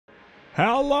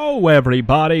Hello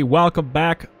everybody, welcome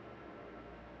back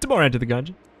to more Enter the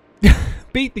Gungeon.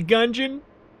 Beat the Gungeon,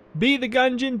 be the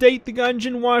Gungeon, date the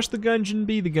Gungeon, wash the Gungeon,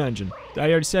 be the Gungeon. I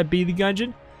already said be the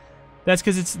Gungeon. That's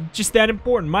because it's just that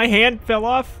important. My hand fell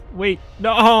off. Wait,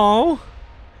 no.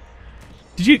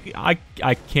 Did you, I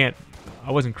can't,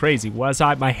 I wasn't crazy, was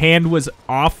I? My hand was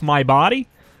off my body?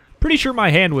 Pretty sure my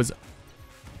hand was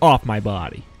off my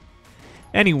body.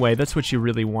 Anyway, that's what you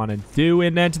really want to do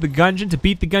in Enter the Gungeon. To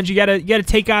beat the Gungeon, you gotta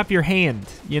take off your hand,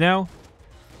 you know?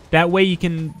 That way you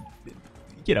can,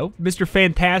 you know, Mr.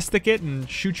 Fantastic it and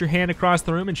shoot your hand across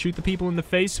the room and shoot the people in the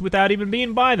face without even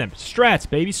being by them. Strats,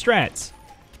 baby, strats.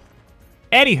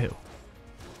 Anywho,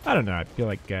 I don't know, I feel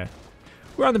like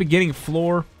we're on the beginning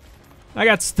floor. I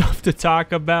got stuff to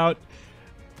talk about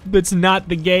that's not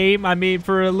the game. I mean,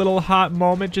 for a little hot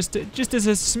moment, just as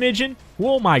a smidgen.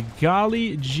 Oh my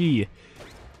golly gee.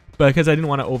 Because I didn't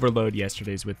want to overload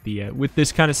yesterday's with the with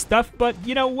this kind of stuff, but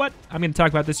you know what? I'm going to talk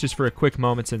about this just for a quick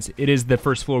moment since it is the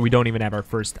first floor. We don't even have our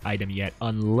first item yet,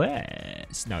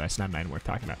 unless... No, that's not an item worth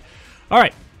talking about. All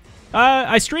right,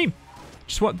 I stream.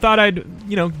 Just thought I'd,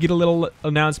 you know, get a little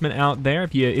announcement out there.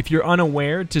 If you're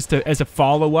unaware, just as a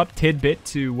follow-up tidbit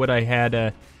to what I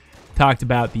had talked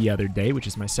about the other day, which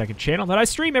is my second channel, that I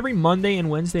stream every Monday and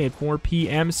Wednesday at 4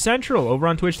 p.m. Central over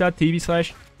on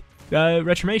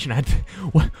twitch.tv/Retromation.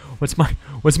 What's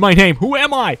my name? Who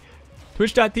am I?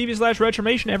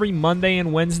 Twitch.tv/Retromation every Monday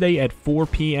and Wednesday at 4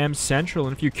 p.m. Central.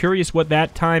 And if you're curious what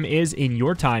that time is in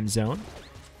your time zone,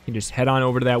 you can just head on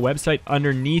over to that website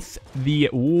underneath the...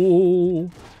 Whoa,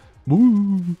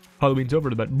 boo. Halloween's over,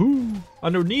 but boo.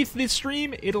 Underneath the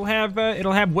stream, it'll have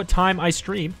what time I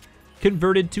stream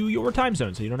converted to your time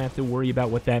zone, so you don't have to worry about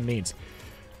what that means.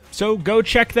 So go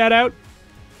check that out.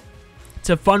 It's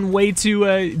a fun way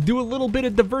to do a little bit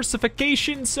of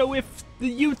diversification, so if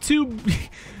the YouTube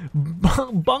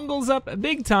bungles up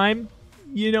big time,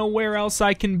 you know where else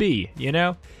I can be, you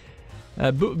know?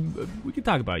 We could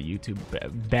talk about YouTube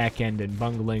back-end and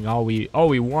bungling all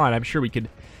we want. I'm sure we could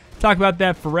talk about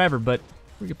that forever, but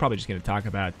we're probably just going to talk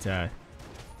about, Enter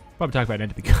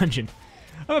the Gungeon.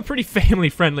 I'm a pretty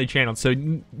family-friendly channel, so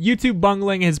YouTube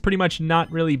bungling has pretty much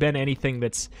not really been anything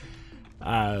that's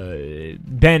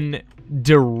been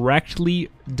directly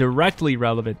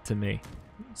relevant to me.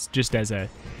 It's just as a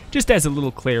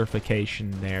little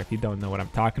clarification there. If you don't know what I'm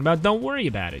talking about, don't worry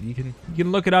about it. You can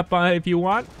look it up if you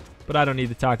want, but I don't need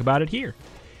to talk about it here.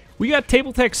 We got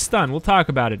Table Tech Stun. We'll talk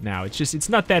about it now. It's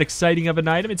not that exciting of an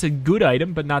item. It's a good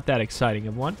item, but not that exciting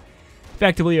of one.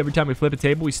 Effectively, every time we flip a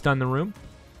table, we stun the room.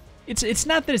 It's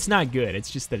not that it's not good.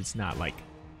 It's just that it's not like,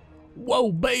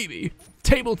 whoa, baby,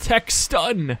 Table Tech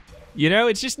Stun. You know,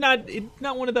 it's just not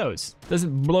one of those.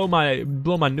 Doesn't blow my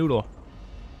noodle.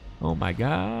 Oh my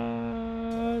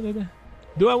god.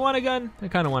 Do I want a gun? I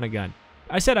kind of want a gun.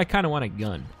 I said I kind of want a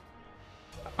gun.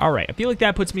 All right, I feel like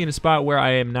that puts me in a spot where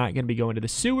I am not going to be going to the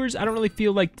sewers. I don't really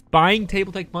feel like buying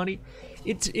Table Tech money.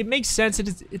 It makes sense.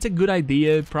 It's a good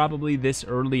idea probably this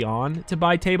early on to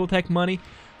buy Table Tech money,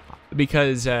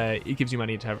 because it gives you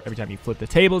money every time you flip the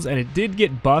tables, and it did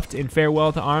get buffed in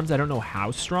Farewell to Arms. I don't know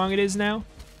how strong it is now,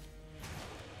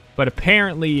 but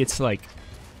apparently it's like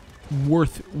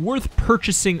worth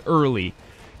purchasing early.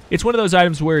 It's one of those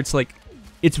items where it's like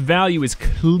its value is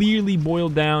clearly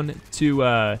boiled down to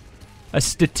a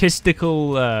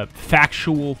statistical,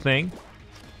 factual thing,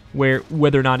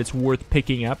 whether or not it's worth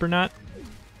picking up or not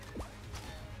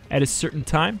at a certain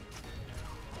time.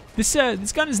 This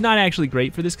gun is not actually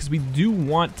great for this because we do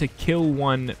want to kill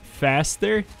one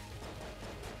faster.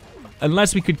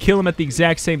 Unless we could kill him at the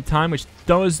exact same time, which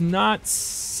does not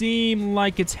seem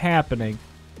like it's happening.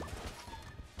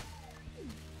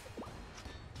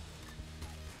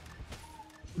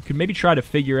 We could maybe try to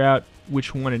figure out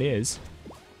which one it is.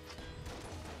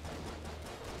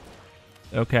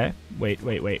 Okay. Wait.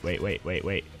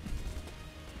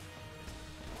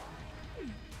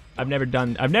 I've never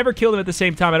killed him at the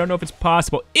same time. I don't know if it's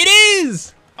possible. It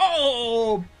is!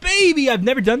 Oh, baby! I've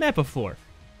never done that before.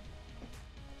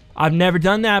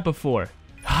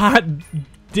 Hot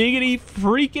diggity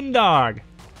freaking dog.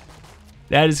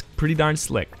 That is pretty darn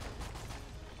slick.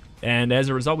 And as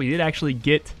a result, we did actually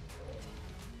get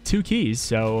 2 keys.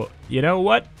 So, you know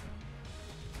what?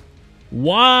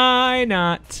 Why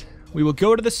not? We will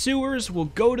go to the sewers. We'll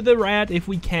go to the rat if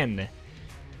we can.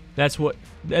 That's what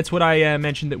I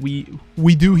mentioned that we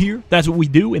do here. That's what we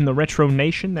do in the Retro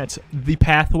Nation. That's the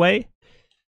pathway.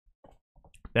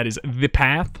 That is the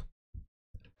path.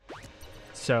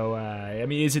 So, I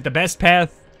mean, is it the best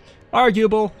path?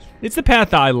 Arguable. It's the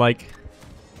path I like.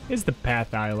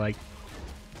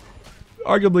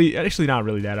 Arguably, actually not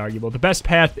really that arguable. The best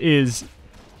path is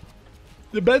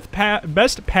The best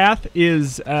path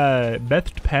is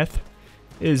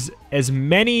as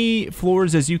many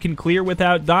floors as you can clear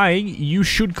without dying. You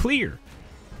should clear,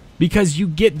 because you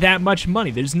get that much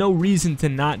money. There's no reason to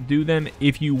not do them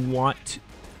if you want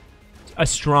a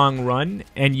strong run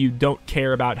and you don't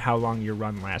care about how long your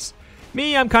run lasts.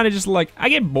 Me, I'm kind of just like, I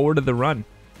get bored of the run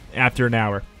after an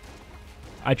hour.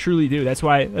 I truly do. That's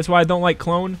why I don't like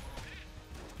clone.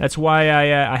 That's why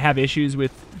I have issues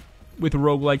with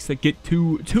roguelikes that get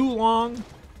too long.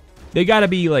 They gotta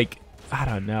be like, I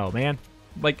don't know, man.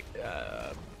 Like,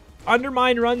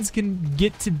 Undermine runs can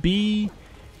get to be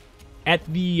at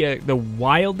the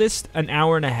wildest an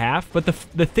hour and a half. But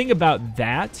the thing about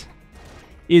that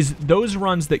is those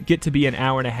runs that get to be an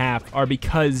hour and a half are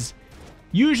because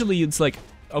usually it's like,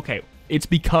 okay, it's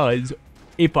because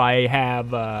if I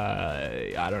have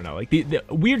I don't know, like the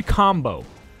weird combo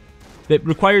that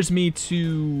requires me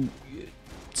to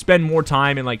spend more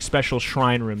time in like special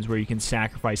shrine rooms where you can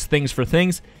sacrifice things for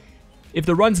things. If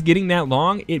the run's getting that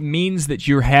long, it means that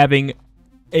you're having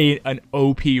an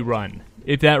OP run.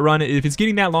 If it's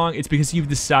getting that long, it's because you've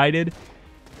decided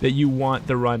that you want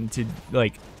the run to,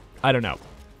 like, I don't know,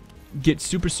 get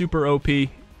super OP,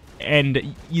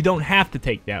 and you don't have to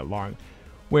take that long.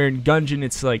 Where in Gungeon,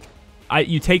 it's like,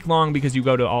 you take long because you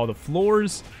go to all the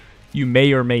floors. You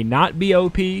may or may not be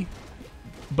OP.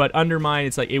 But Undermine,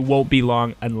 it's like, it won't be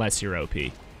long unless you're OP,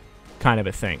 kind of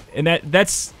a thing. And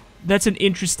that's an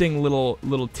interesting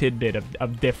little tidbit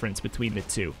of difference between the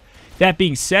two. That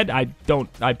being said,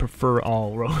 I prefer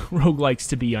all roguelikes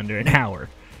to be under an hour.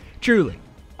 Truly.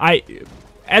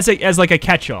 As like a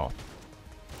catch-all.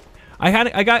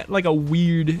 I got like a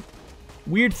weird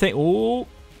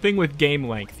thing with game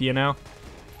length, you know?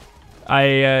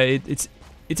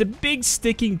 It's a big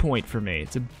sticking point for me.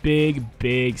 It's a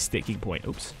big sticking point.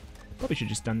 Oops. Probably should have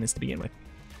just done this to begin with.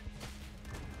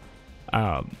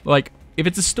 Like, if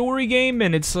it's a story game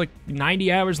and it's like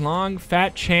 90 hours long,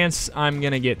 fat chance I'm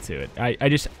gonna get to it. I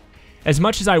just, as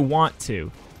much as I want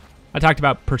to, I talked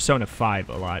about Persona 5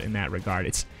 a lot in that regard.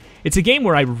 It's a game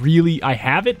where I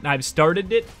have it, I've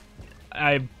started it,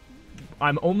 I'm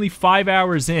only 5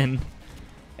 hours in,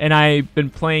 and I've been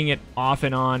playing it off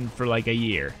and on for like a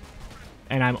year.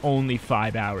 And I'm only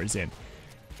 5 hours in.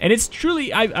 And it's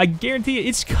truly, I guarantee you,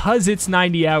 it's because it's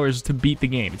 90 hours to beat the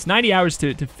game. It's 90 hours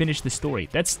to finish the story.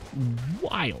 That's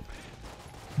wild.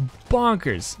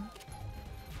 Bonkers.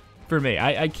 For me.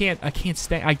 I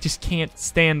just can't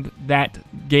stand that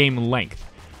game length.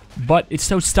 But it's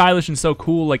so stylish and so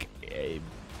cool, like,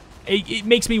 it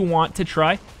makes me want to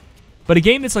try. But a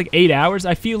game that's like 8 hours,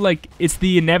 I feel like it's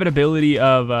the inevitability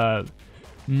of,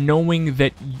 knowing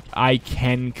that I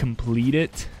can complete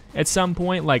it at some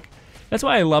point. Like, that's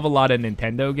why I love a lot of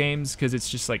Nintendo games, because it's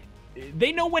just like,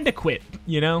 they know when to quit,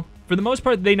 you know? For the most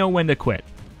part, they know when to quit.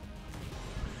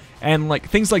 And like,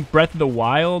 things like Breath of the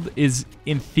Wild is,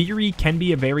 in theory, can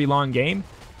be a very long game,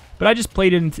 but I just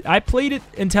played it, I played it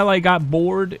until I got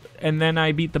bored, and then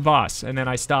I beat the boss, and then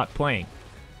I stopped playing.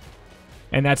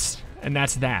 And that's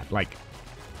that. Like,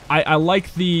 I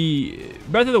like the...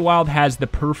 Breath of the Wild has the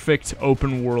perfect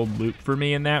open world loop for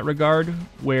me in that regard,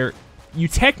 where you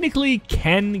technically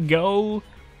can go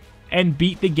and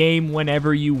beat the game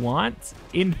whenever you want,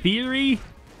 in theory,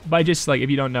 by just, like, if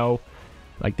you don't know,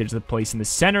 like, there's a place in the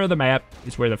center of the map,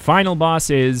 it's where the final boss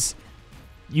is.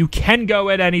 You can go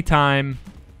at any time.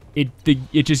 It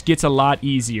just gets a lot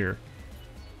easier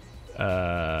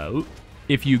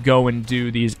if you go and do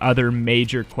these other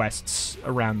major quests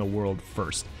around the world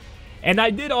first. And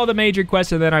I did all the major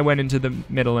quests, and then I went into the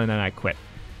middle, and then I quit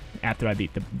after I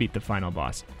beat the final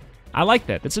boss. I like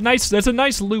that. That's a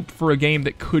nice loop for a game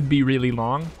that could be really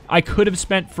long. I could have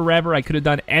spent forever. I could have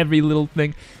done every little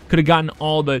thing. Could have gotten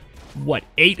all the, what,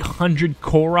 800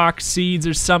 Korok seeds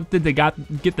or something to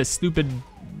get the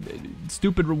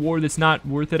stupid reward that's not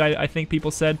worth it, I think people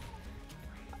said.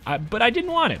 But I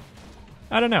didn't want it.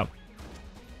 I don't know.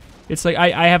 It's like,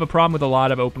 I have a problem with a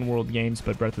lot of open world games,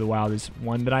 but Breath of the Wild is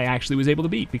one that I actually was able to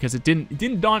beat, because it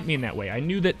didn't daunt me in that way. I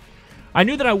knew that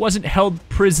I wasn't held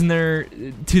prisoner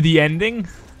to the ending,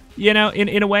 you know,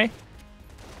 in a way.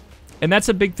 And that's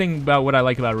a big thing about what I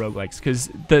like about roguelikes, because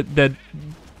the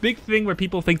big thing where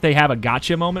people think they have a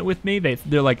gotcha moment with me,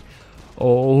 they're like,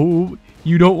 oh,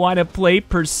 you don't want to play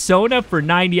Persona for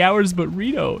 90 hours, but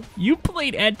Rito, you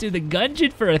played Enter the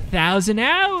Gungeon for 1,000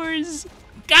 hours.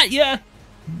 Got ya.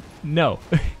 No,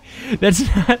 that's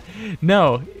not,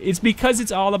 no, it's because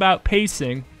it's all about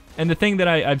pacing. And the thing that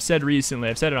I've said recently,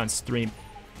 I've said it on stream,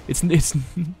 it's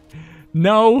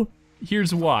no,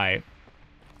 here's why.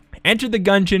 Enter the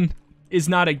Gungeon is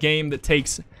not a game that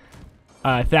takes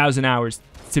 1,000 hours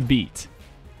to beat.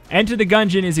 Enter the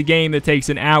Gungeon is a game that takes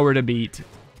an hour to beat,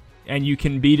 and you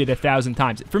can beat it 1,000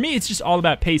 times. For me, it's just all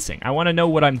about pacing. I want to know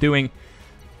what I'm doing.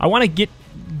 I want to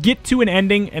get to an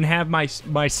ending and have my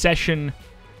sessions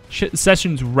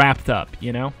wrapped up,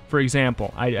 you know? For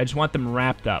example, I just want them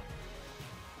wrapped up.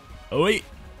 Oh, wait.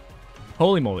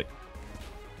 Holy moly.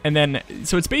 And then,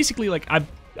 so it's basically like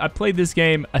I played this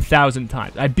game 1,000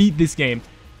 times. I beat this game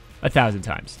 1,000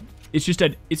 times. It's just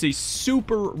it's a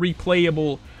super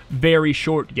replayable, very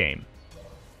short game.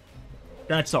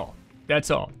 That's all.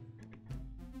 That's all.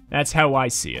 That's how I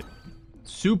see it.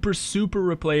 Super, super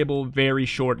replayable, very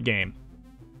short game.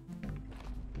 I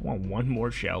want one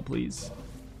more shell, please.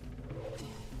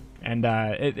 And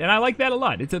I like that a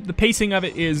lot. The pacing of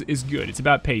it is good. It's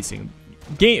about pacing.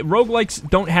 Roguelikes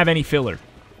don't have any filler.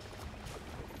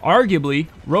 Arguably,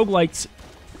 roguelikes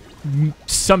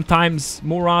sometimes,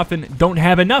 more often, don't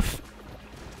have enough,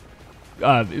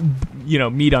 you know,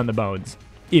 meat on the bones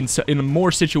in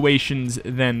more situations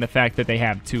than the fact that they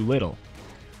have too little.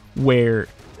 Where,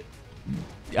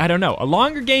 I don't know, a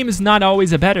longer game is not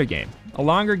always a better game. A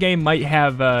longer game might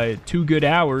have 2 good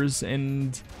hours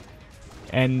and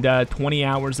 20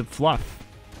 hours of fluff.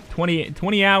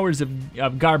 20 hours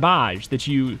of garbage that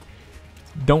you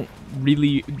don't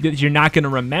really, that you're not going to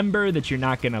remember, that you're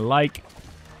not going to like.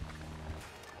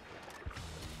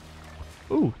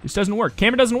 Ooh, this doesn't work.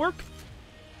 Camera doesn't work?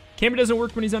 Camera doesn't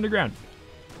work when he's underground.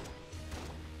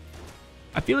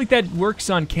 I feel like that works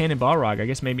on Cannon Balrog. I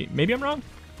guess maybe I'm wrong.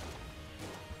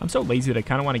 I'm so lazy that I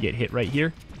kind of want to get hit right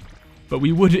here. But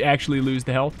we would actually lose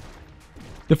the health.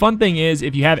 The fun thing is,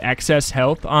 if you have excess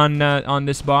health on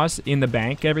this boss, in the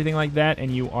bank, everything like that,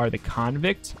 and you are the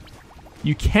convict,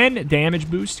 you can damage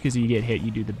boost, because you get hit,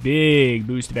 you do the big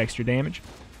boost of extra damage.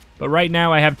 But right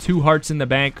now, I have 2 hearts in the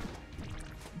bank.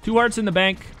 2 hearts in the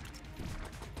bank.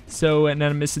 So, and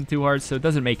then I'm missing 2 hearts, so it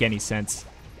doesn't make any sense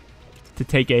to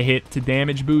take a hit to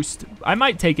damage boost. I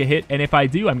might take a hit, and if I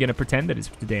do, I'm going to pretend that it's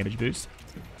the damage boost.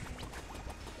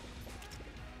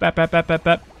 Bap, bap, bap, bap,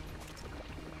 bap.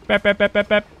 Bap, bap, bap, bap,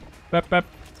 bap. Bap, bap.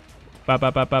 Bap,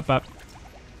 bap, bap, bap, bap.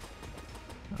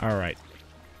 Alright.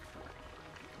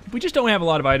 We just don't have a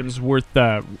lot of items worth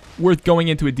going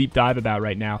into a deep dive about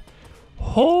right now.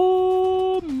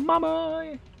 Oh,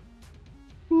 mama.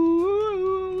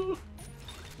 Ooh.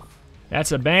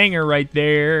 That's a banger right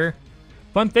there.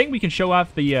 Fun thing, we can show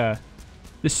off the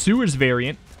sewers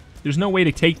variant. There's no way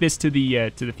to take this to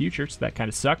the future, so that kind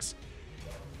of sucks.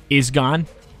 Is gone.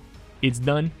 It's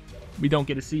done. We don't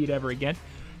get to see it ever again.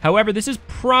 However, this is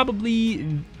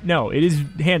probably... No, it is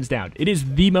hands down. It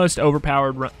is the most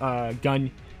overpowered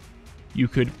gun you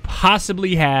could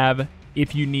possibly have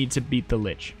if you need to beat the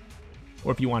Lich.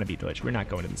 Or if you want to beat the Lich. We're not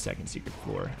going to the second secret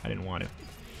floor. I didn't want to.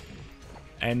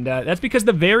 And that's because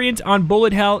the variant on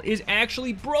Bullet Hell is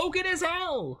actually broken as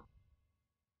hell.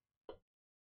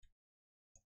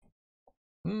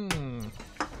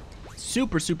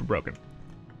 Super, super broken.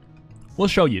 We'll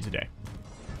show you today.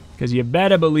 Because you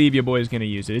better believe your boy's going to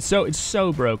use it. It's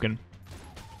so broken.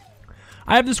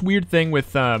 I have this weird thing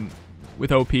with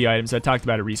OP items. I talked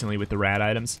about it recently with the rat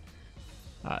items.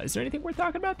 Is there anything worth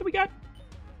talking about that we got?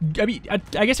 I mean,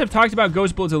 I guess I've talked about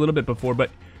Ghost Bullets a little bit before, but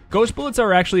Ghost Bullets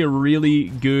are actually a really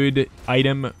good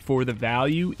item for the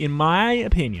value, in my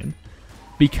opinion.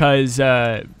 Because,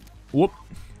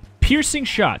 piercing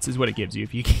shots is what it gives you,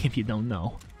 if you don't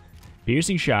know.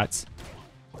 Piercing shots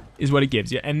is what it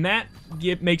gives you, and that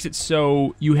makes it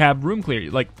so you have room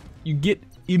clear. Like, you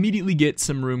immediately get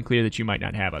some room clear that you might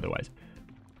not have otherwise.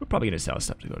 We're probably gonna sell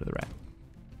stuff to go to the rat.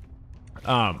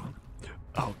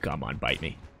 Oh, come on, bite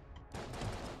me.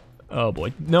 Oh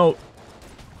boy, no.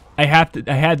 I had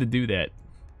to do that.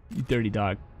 You dirty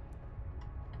dog.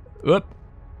 Whoop,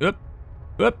 whoop,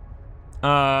 whoop.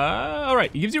 All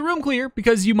right, it gives you room clear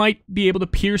because you might be able to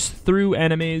pierce through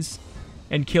enemies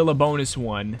and kill a bonus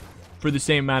one for the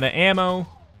same amount of ammo,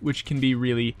 which can be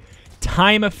really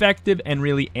time effective and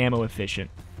really ammo efficient.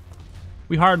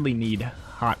 We hardly need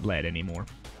hot lead anymore.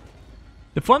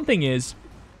 The fun thing is,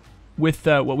 with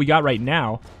what we got right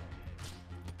now,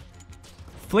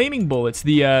 flaming bullets,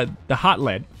 the hot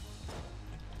lead,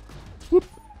 whoop,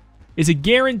 is a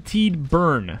guaranteed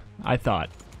burn, I thought.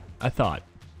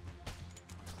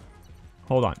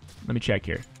 Hold on, let me check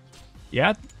here.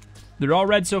 Yeah, they're all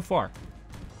red so far.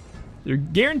 They're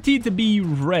guaranteed to be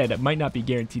red. It might not be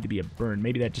guaranteed to be a burn.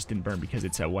 Maybe that just didn't burn because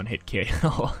it's a one-hit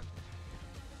kill.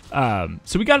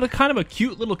 So we got kind of a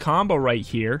cute little combo right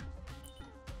here.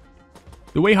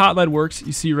 The way hot lead works,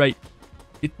 you see right...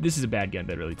 this is a bad gun,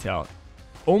 but really tell.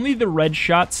 Only the red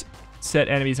shots set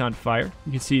enemies on fire.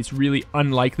 You can see it's really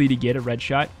unlikely to get a red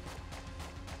shot.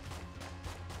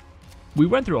 We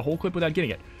went through a whole clip without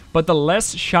getting it. but the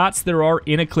less shots there are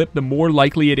in a clip, the more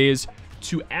likely it is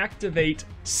to activate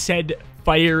said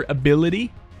fire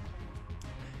ability.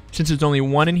 Since there's only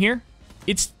one in here,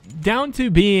 it's down to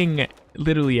being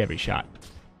literally every shot.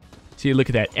 So you look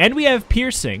at that. And we have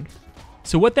piercing.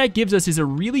 So what that gives us is a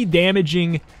really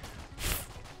damaging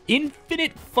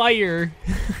infinite fire.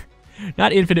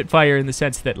 Not infinite fire in the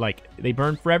sense that, like, they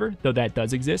burn forever, though that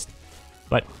does exist.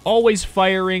 But always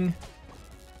firing,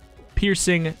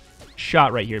 piercing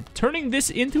shot right here. Turning this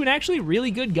into an actually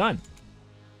really good gun.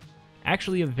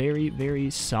 Actually a very, very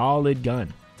solid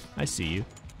gun. I see you.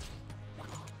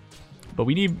 But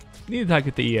we need to talk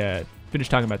about the, finish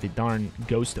talking about the darn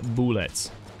ghost bullets.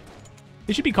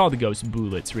 They should be called the ghost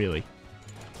bullets, really.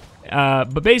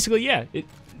 But basically, yeah,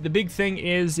 the big thing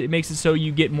is it makes it so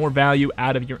you get more value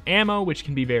out of your ammo, which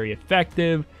can be very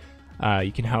effective.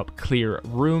 You can help clear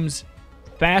rooms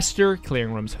faster,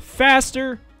 clearing rooms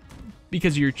faster,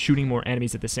 because you're shooting more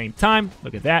enemies at the same time.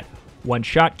 Look at that. One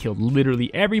shot killed literally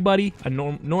everybody.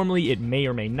 Normally, it may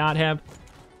or may not have.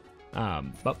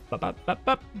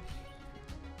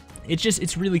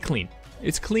 It's really clean.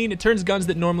 It's clean. It turns guns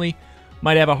that normally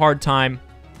might have a hard time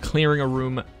clearing a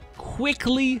room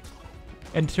quickly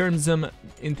and turns them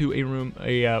into a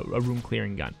room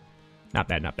clearing gun. Not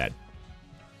bad, not bad.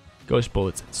 Ghost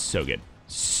bullets, so good.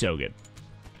 So good.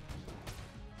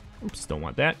 Oops, don't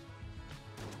want that.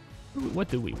 What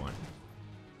do we want?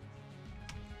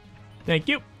 Thank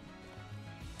you.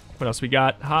 What else we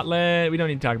got? Hot lead. We don't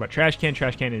need to talk about trash can.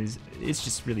 Trash can it's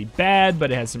just really bad,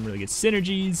 but it has some really good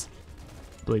synergies.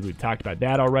 I believe we've talked about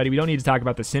that already. We don't need to talk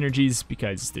about the synergies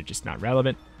because they're just not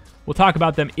relevant. We'll talk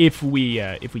about them if we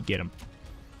get them.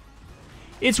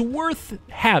 It's worth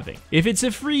having. If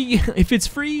it's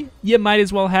free, you might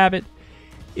as well have it.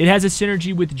 It has a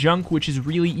synergy with junk, which is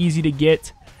really easy to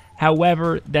get.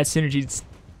 However, that synergy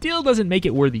still doesn't make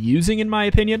it worth using, in my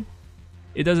opinion.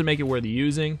 It doesn't make it worth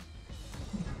using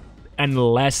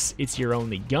unless it's your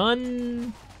only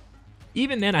gun.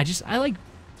 Even then,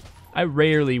 I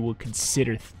rarely will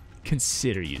consider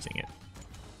using it.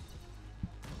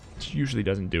 It usually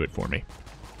doesn't do it for me.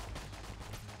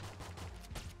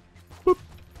 Boop.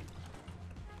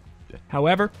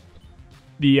 However,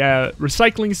 the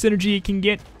recycling synergy it can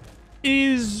get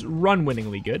is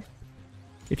run-winningly good.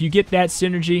 If you get that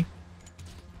synergy,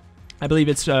 I believe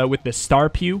it's with the Star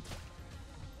Pew.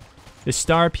 The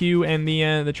Star Pew and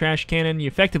the trash cannon,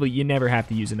 you never have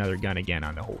to use another gun again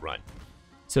on the whole run.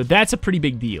 So that's a pretty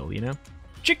big deal, you know?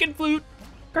 Chicken flute!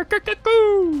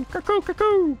 Cuckoo! Cuckoo!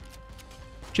 Cuckoo!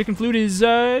 Chicken flute is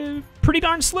pretty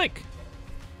darn slick.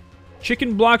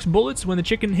 Chicken blocks bullets. When the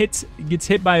chicken gets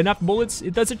hit by enough bullets,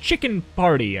 it does a chicken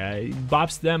party. It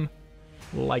bops them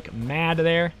like mad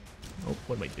there. Oh,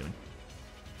 what am I doing?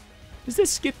 Does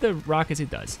this get the rockets? It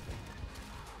does.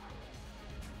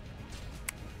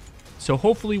 So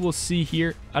hopefully we'll see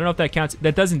here. I don't know if that counts.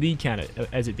 That does indeed count it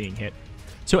as it being hit.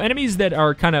 So enemies that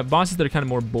are bosses that are kind of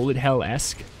more bullet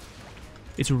hell-esque,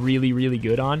 it's really, really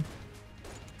good on.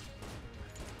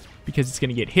 Because it's going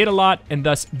to get hit a lot and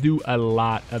thus do a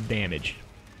lot of damage.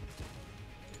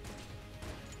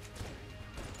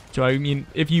 So, I mean,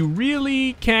 if you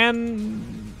really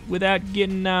can, without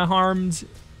getting harmed,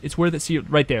 it's worth it. See,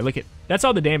 right there, look at, that's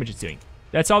all the damage it's doing.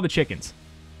 That's all the chickens.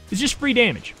 It's just free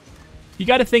damage. You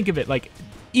got to think of it like,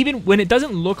 even when it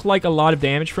doesn't look like a lot of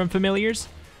damage from familiars,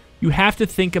 you have to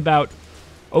think about,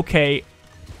 okay,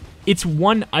 it's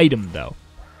one item though.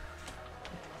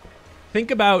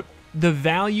 Think about the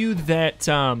value that,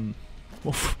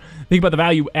 think about the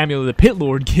value Amulet of the Pit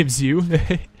Lord gives you.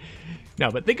 No,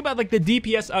 but think about like the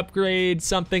DPS upgrade,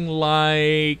 something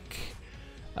like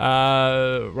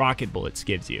rocket bullets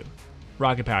gives you.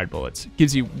 Rocket powered bullets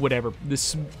gives you whatever,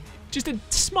 this just a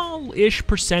small-ish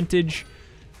percentage.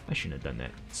 I shouldn't have done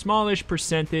that. Small-ish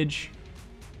percentage.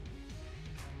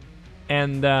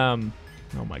 And, oh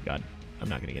my god. I'm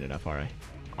not going to get enough, are I?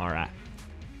 Alright.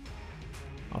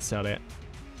 I'll sell that.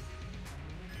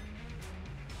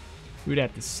 We'd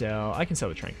have to sell. I can sell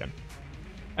the trank gun.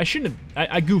 I shouldn't have.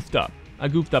 I goofed up. I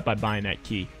goofed up by buying that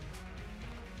key.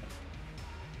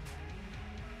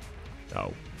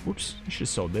 Oh. Whoops. I should have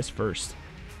sold this first.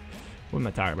 What am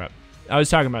I talking about? I was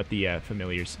talking about the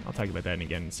familiars. I'll talk about that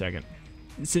again in a second.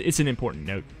 It's an important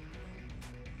note.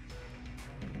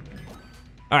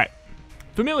 Alright.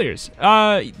 Familiars.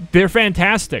 They're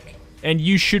fantastic. And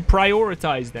you should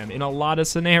prioritize them in a lot of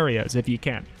scenarios if you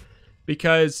can.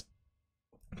 Because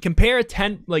compare a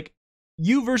 10, like,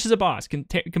 you versus a boss.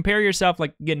 Compare yourself,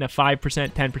 like, getting a 5%,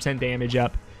 10% damage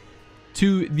up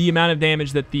to the amount of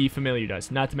damage that the familiar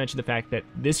does. Not to mention the fact that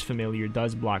this familiar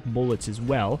does block bullets as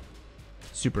well.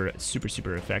 Super, super,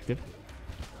 super effective.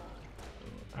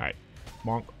 Alright.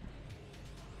 Bonk.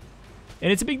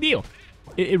 And it's a big deal.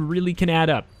 It really can add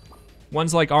up.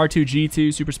 Ones like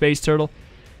R2-G2, Super Space Turtle,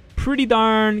 pretty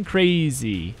darn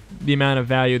crazy the amount of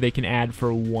value they can add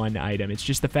for one item. It's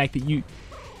just the fact that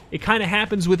it kind of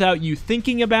happens without you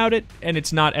thinking about it, and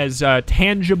it's not as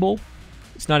tangible.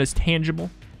 It's not as tangible,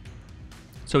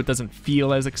 so it doesn't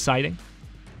feel as exciting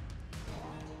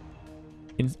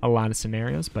in a lot of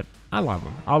scenarios, but I love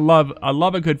them. I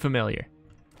love a good familiar.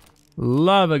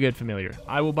 Love a good familiar.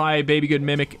 I will buy a Piegood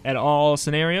Mimic at all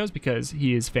scenarios because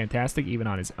he is fantastic even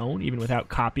on his own, even without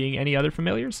copying any other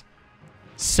familiars.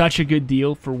 Such a good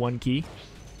deal for 1 key.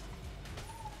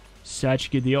 Such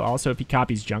a good deal. Also, if he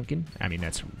copies Junkin, I mean,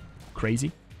 that's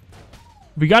crazy.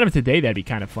 If we got him today, that'd be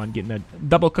kind of fun, getting a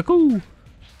double cuckoo.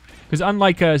 Because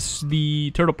unlike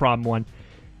the Turtle Problem one,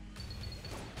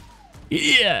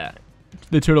 yeah,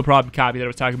 the Turtle Problem copy that I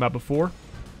was talking about before,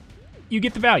 you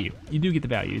get the value. You do get the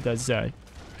value. It does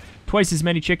twice as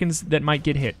many chickens that might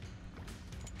get hit.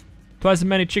 Twice as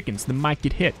many chickens that might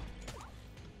get hit.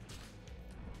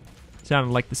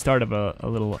 Sounded like the start of a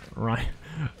little rhyme,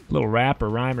 little rap or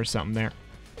rhyme or something there.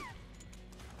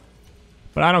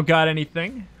 But I don't got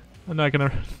anything. I'm not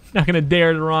gonna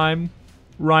dare to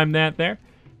rhyme that there.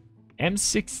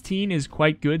 M16 is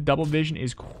quite good. Double vision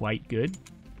is quite good.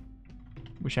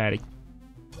 Wish I had a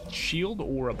shield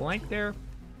or a blank there.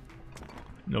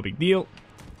 No big deal.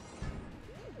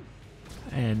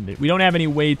 And we don't have any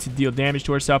way to deal damage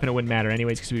to ourselves, and it wouldn't matter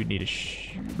anyways because we would need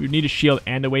a shield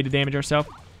and a way to damage ourselves,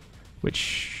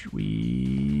 which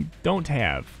we don't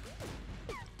have.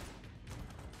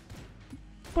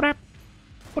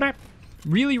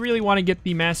 Really, really want to get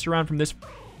the master round from this.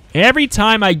 Every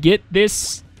time I get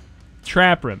this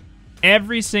trap room,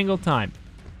 every single time,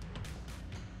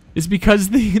 is because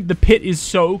the pit is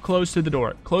so close to the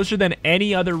door, closer than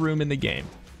any other room in the game,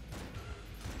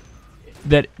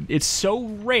 that it's so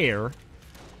rare.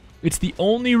 It's the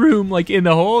only room, like, in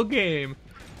the whole game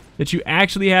that you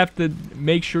actually have to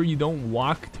make sure you don't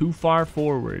walk too far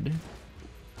forward.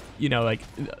 You know, like,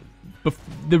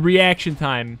 the reaction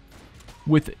time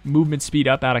with movement speed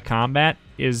up out of combat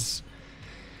is...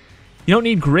 You don't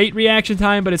need great reaction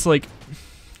time, but it's like...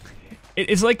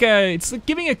 It's like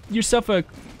giving yourself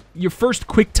your first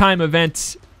quick time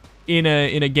event in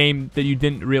a game that you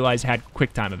didn't realize had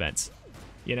quick time events,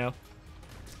 you know.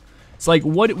 It's like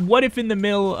what if in the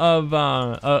middle of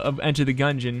Enter the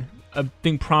Gungeon a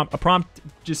prompt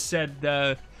just said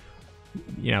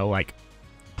you know, like,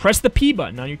 press the P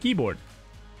button on your keyboard.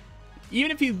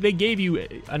 Even if they gave you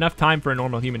enough time for a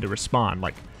normal human to respond,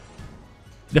 like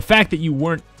the fact that you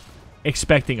weren't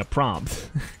expecting a prompt,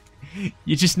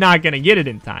 you're just not gonna get it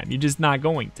in time. You're just not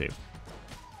going to.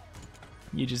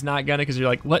 You're just not gonna, because you're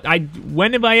like,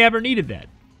 when have I ever needed that?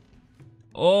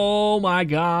 Oh my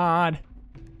god.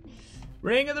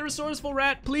 Ring of the Resourceful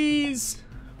Rat, please.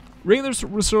 Ring of the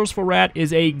Resourceful Rat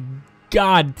is a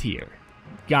god tier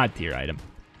item,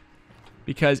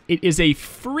 because it is a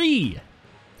free.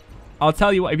 I'll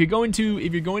tell you what, if you're going to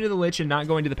the Lich and not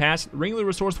going to the past, Ring of the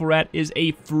Resourceful Rat is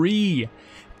a free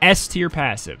S tier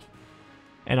passive.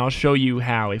 And I'll show you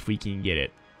how if we can get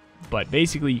it. But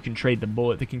basically, you can trade the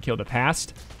bullet that can kill the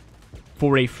past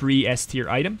for a free S tier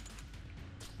item.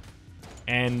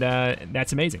 And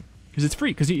that's amazing, because it's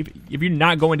free. Because if you're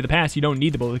not going to the past, you don't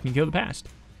need the bullet that can kill the past.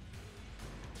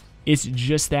 It's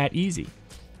just that easy.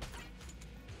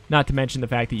 Not to mention the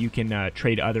fact that you can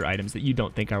trade other items that you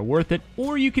don't think are worth it.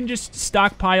 Or you can just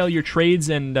stockpile your trades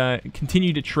and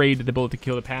continue to trade the bullet to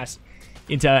kill the past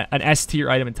into an S tier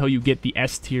item until you get the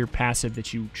S tier passive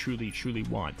that you truly, truly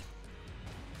want.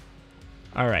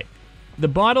 Alright. The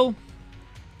bottle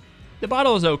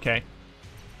is okay.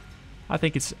 I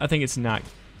think it's not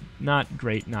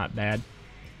great, not bad.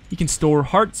 You can store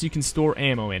hearts, you can store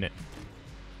ammo in it.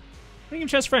 I think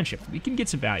Chest Friendship. We can get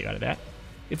some value out of that.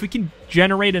 If we can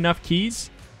generate enough keys,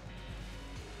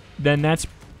 then that's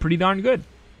pretty darn good.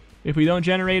 If we don't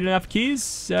generate enough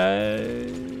keys, at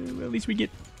least we get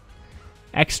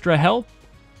extra health,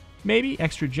 maybe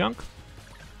extra junk.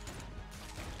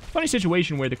 Funny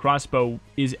situation where the crossbow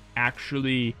is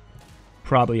actually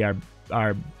probably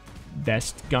our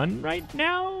best gun right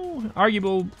now.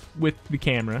 Arguable with the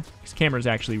camera, because camera is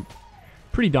actually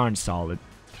pretty darn solid.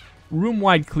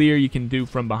 Room-wide clear you can do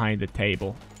from behind the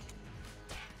table.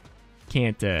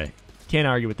 Can't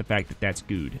argue with the fact that that's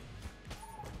good.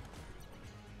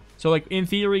 So, like, in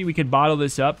theory, we could bottle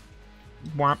this up,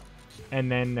 and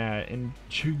then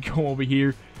go over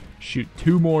here, shoot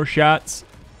 2 more shots,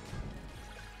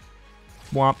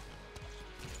 and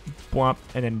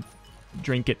then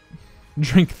drink it,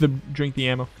 drink the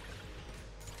ammo.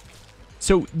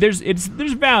 So there's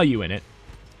value in it.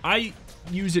 I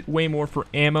use it way more for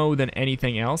ammo than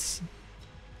anything else.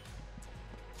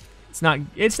 It's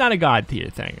not a god tier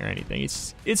thing or anything.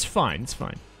 It's fine. It's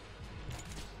fine.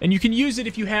 And you can use it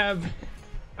if you have.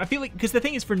 I feel like because the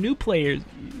thing is for new players,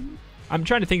 I'm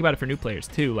trying to think about it for new players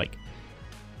too. Like,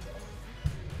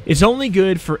 it's only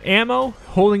good for ammo,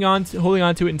 holding on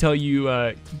to it until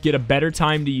you get a better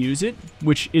time to use it,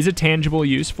 which is a tangible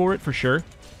use for it for sure.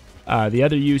 The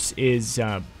other use is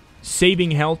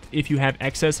saving health if you have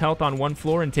excess health on one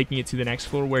floor and taking it to the next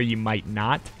floor where you might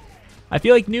not. I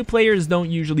feel like new players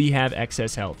don't usually have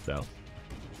excess health though.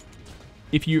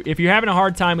 If you're having a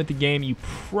hard time with the game, you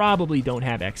probably don't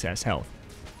have excess health.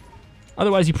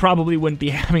 Otherwise, you probably wouldn't be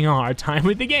having a hard time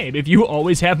with the game if you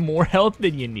always have more health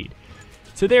than you need.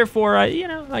 So therefore, you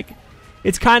know, like,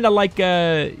 it's kind of like,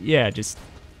 yeah, just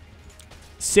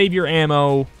save your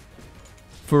ammo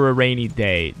for a rainy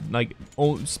day. Like,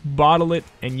 bottle it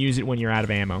and use it when you're out of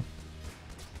ammo.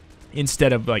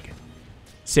 Instead of, like,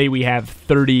 say we have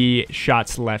 30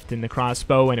 shots left in the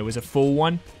crossbow and it was a full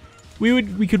one,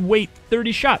 we could wait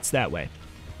 30 shots that way.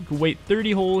 We could wait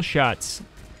 30 whole shots.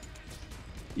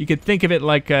 You could think of it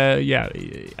like, yeah,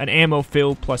 an ammo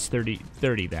fill plus 30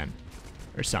 then,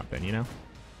 or something, you know?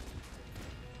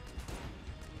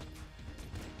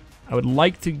 I would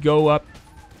like to go up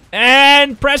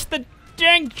and press the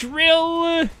dang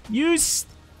drill, you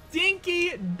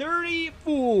stinky, dirty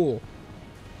fool.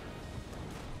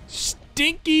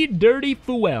 Stinky, dirty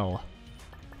fool.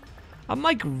 I'm,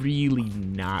 like, really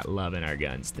not loving our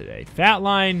guns today. Fat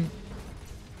line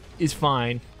is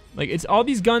fine. Like, it's all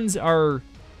these guns are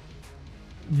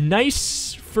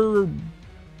nice for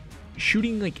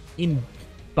shooting, like, in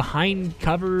behind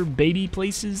cover baby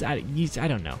places. I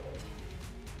don't know.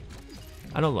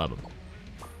 I don't love them.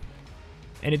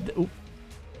 And it,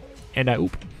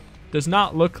 does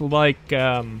not look like,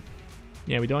 yeah,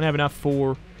 we don't have enough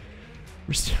for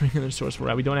restoring the source for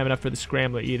that. We don't have enough for the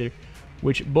scrambler either,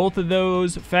 which both of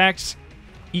those facts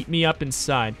eat me up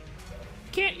inside.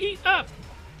 Can't eat up.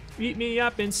 Eat me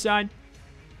up inside.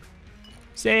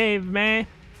 Save, man.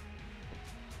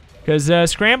 Because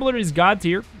Scrambler is god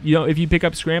tier. You know, if you pick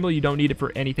up Scrambler, you don't need it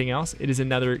for anything else. It is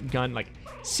another gun, like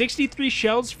 63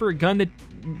 shells for a gun that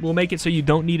will make it so you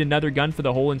don't need another gun for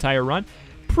the whole entire run.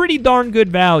 Pretty darn good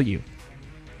value.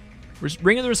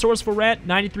 Ring of the Resourceful Rat,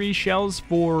 93 shells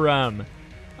for a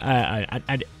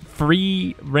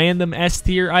free random S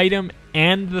tier item,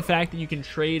 and the fact that you can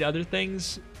trade other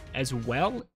things as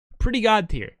well. Pretty god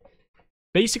tier.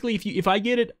 Basically, if I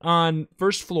get it on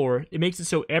first floor, it makes it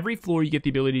so every floor you get the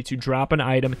ability to drop an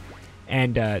item,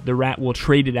 and the rat will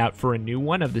trade it out for a new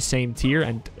one of the same tier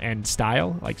and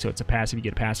style. Like, so it's a passive, you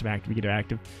get a passive, active, you get an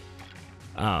active.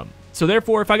 So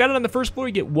therefore, if I got it on the first floor,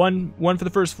 you get one for the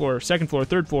first floor, second floor,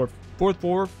 third floor, fourth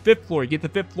floor, fifth floor. You get the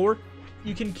fifth floor.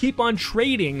 You can keep on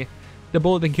trading the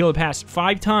bullet and kill it past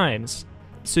 5 times.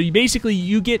 So you basically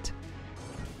you get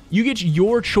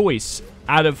your choice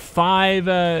out of 5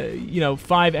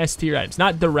 5 S tier items.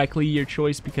 Not directly your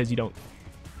choice, because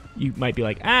you might be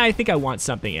like, I think I want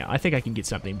something else. I think I can get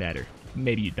something better.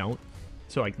 Maybe you don't.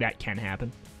 So like that can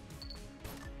happen.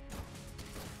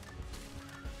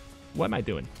 What am I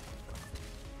doing?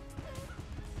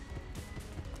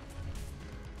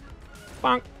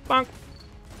 Bonk, bonk.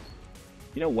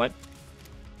 You know what?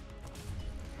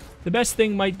 The best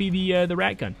thing might be the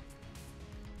rat gun.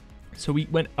 So we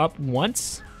went up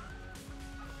once.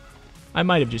 I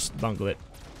might have just bungled it.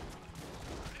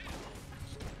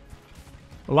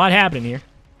 A lot happening here.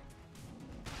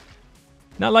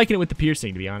 Not liking it with the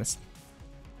piercing, to be honest.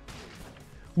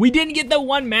 We didn't get the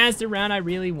one master round I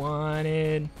really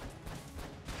wanted.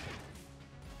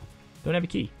 Don't have a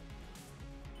key.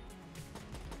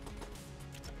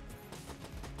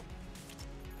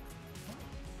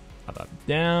 Up,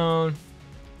 down.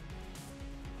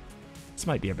 This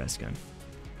might be our best gun,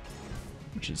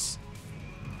 which is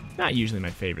not usually my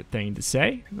favorite thing to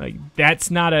say. Like, that's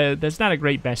not a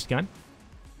great best gun.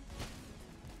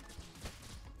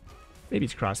 Maybe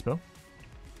it's crossbow.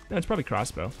 No, it's probably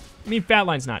crossbow. I mean, fat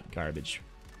line's not garbage.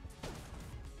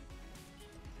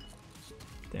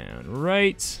 Down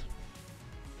right.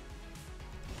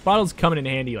 Bottle's coming in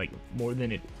handy, like, more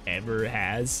than it ever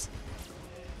has.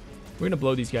 We're gonna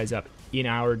blow these guys up in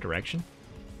our direction.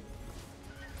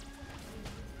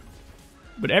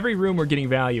 But every room we're getting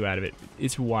value out of it.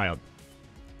 It's wild.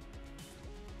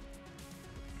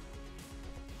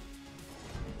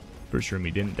 First room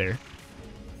we didn't there.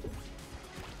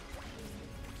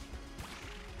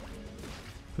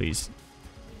 Please.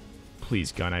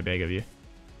 Please, gun, I beg of you.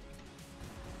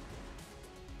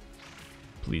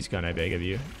 Please, gun, I beg of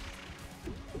you.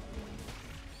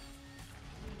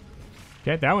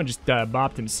 Okay, that one just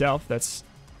bopped himself. That's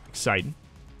exciting.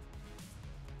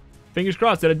 Fingers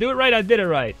crossed. Did I do it right? I did it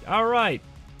right. All right.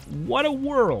 What a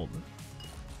world.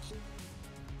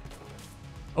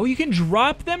 Oh, you can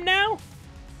drop them now?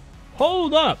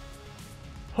 Hold up.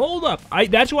 Hold up.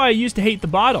 That's why I used to hate the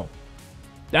bottle.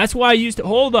 That's why I used to...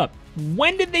 Hold up.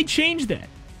 When did they change that?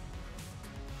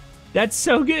 That's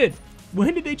so good.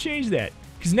 When did they change that?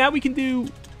 Because now we can do...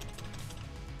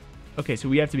 Okay, so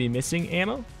we have to be missing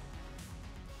ammo?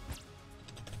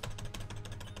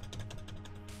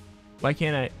 Why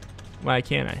can't I... Why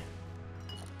can't I?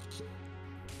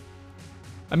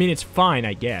 I mean, it's fine,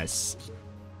 I guess.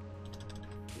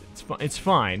 It's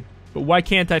fine. But why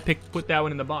can't I put that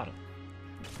one in the bottle?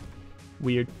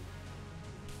 Weird.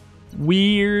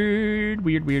 Weird,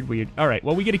 weird, weird, weird. All right,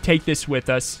 well, we got to take this with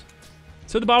us.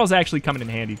 So the bottle's actually coming in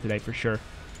handy today, for sure.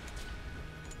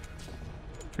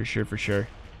 For sure, for sure.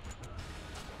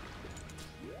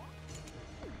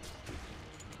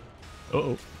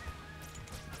 Uh-oh.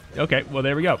 Okay, well,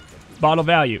 there we go. Bottle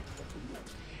value.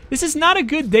 This is not a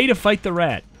good day to fight the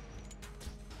rat.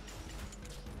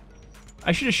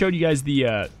 I should have showed you guys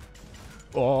the,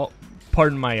 well,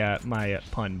 pardon my, my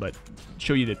pun, but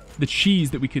show you the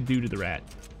cheese that we could do to the rat.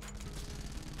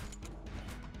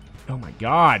 Oh my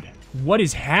god. What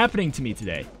is happening to me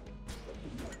today?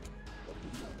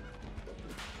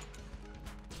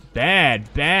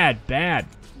 Bad, bad, bad.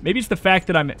 Maybe it's the fact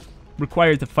that I'm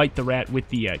required to fight the rat with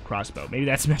the crossbow. Maybe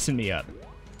that's messing me up.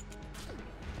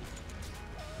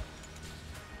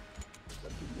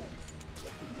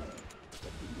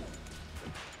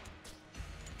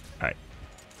 Alright.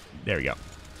 There we go.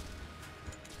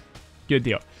 Good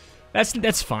deal.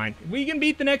 That's fine. We can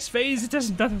beat the next phase. It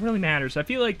doesn't really matter. So I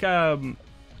feel like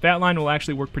Fat Line will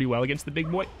actually work pretty well against the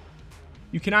big boy.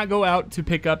 You cannot go out to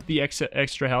pick up the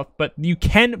extra health, but you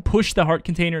can push the heart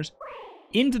containers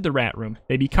into the rat room.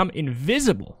 They become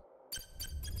invisible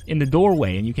in the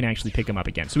doorway, and you can actually pick them up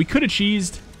again. So we could have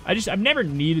cheesed. I've never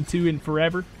needed to in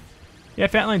forever. Yeah,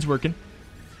 Fat Line's working.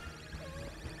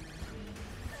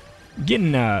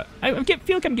 Getting, I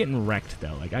feel like I'm getting wrecked,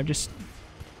 though. Like, I'm just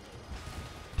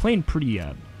playing pretty,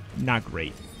 not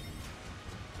great.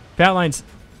 Fat Line's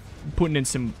putting in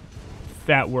some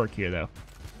fat work here, though.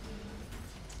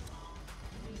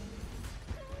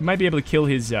 He might be able to kill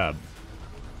his,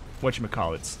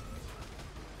 whatchamacallits.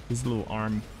 His little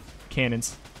arm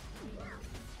cannons.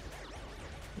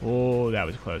 Oh, that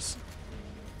was close.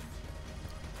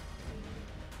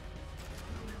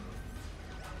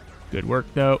 Good work,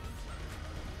 though.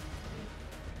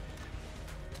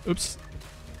 Oops.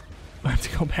 I have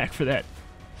to go back for that.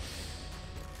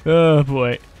 Oh,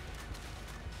 boy.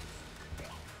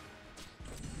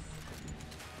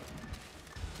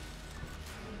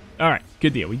 Alright,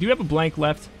 good deal. We do have a blank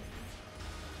left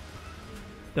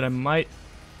that I might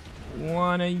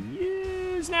want to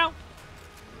use now.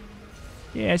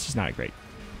 Yeah, it's just not a great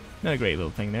little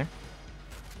thing there.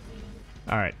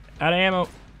 Alright, out of ammo.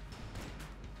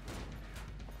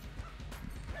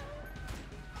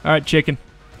 Alright, chicken.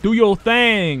 Do your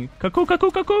thing! Cuckoo, cuckoo,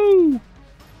 cuckoo!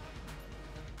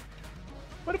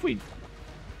 What if we... What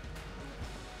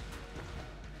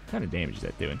kind of damage is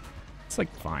that doing? It's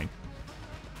like fine.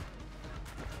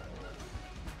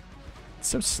 It's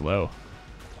so slow.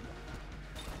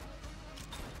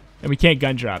 And we can't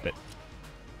gun drop it.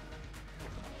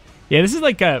 Yeah, this is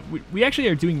like we actually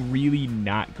are doing really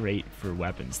not great for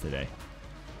weapons today.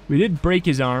 We did break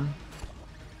his arm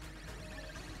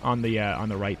on the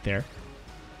right there.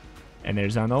 And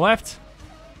there's on the left.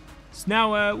 So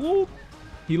now, whoop,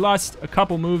 he lost a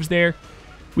couple moves there.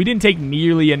 We didn't take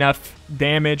nearly enough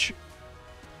damage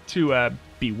to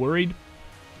be worried.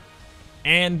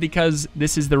 And because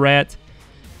this is the rat,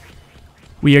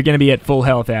 we are going to be at full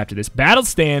health after this. Battle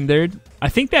standard. I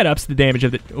think that ups the damage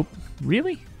of the... Oh,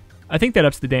 really? I think that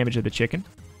ups the damage of the chicken.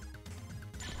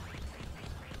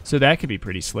 So that could be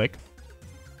pretty slick.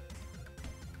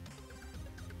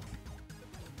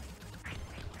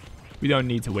 We don't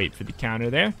need to wait for the counter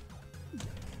there.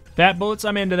 Fat bullets,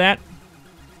 I'm into that.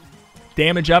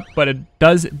 Damage up, but it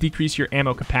does decrease your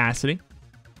ammo capacity.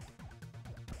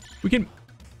 We can...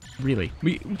 Really.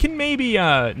 We can maybe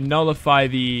nullify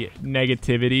the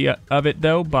negativity of it,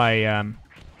 though, by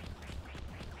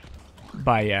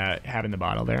having the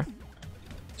bottle there.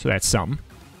 So that's something.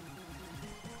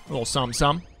 A little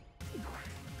something.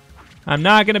 I'm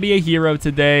not going to be a hero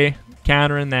today.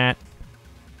 Countering that.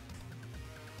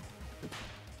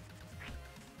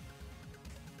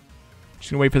 Just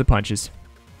going to wait for the punches.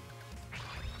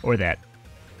 Or that.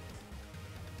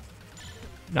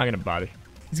 Not going to bother.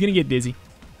 He's going to get dizzy.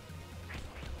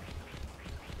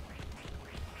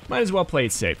 Might as well play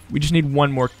it safe. We just need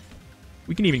one more.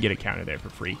 We can even get a counter there for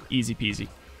free. Easy peasy.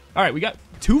 All right, we got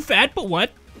 2 fat, but what?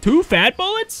 2 fat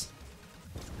bullets?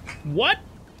 What?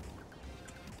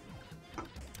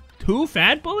 2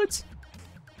 fat bullets?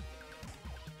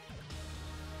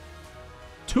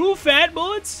 2 fat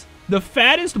bullets? The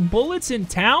fattest bullets in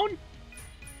town?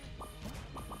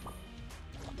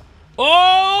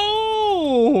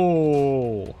 Oh!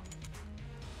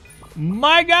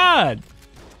 My God!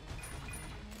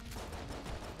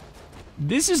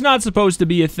 This is not supposed to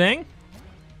be a thing.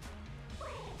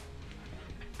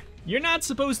 You're not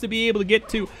supposed to be able to get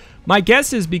to... My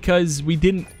guess is because we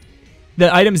didn't...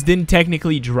 The items didn't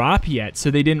technically drop yet,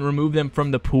 so they didn't remove them from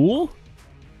the pool?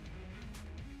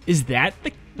 Is that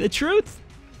the truth?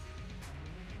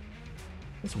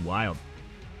 That's wild.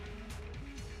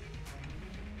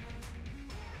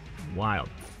 Wild.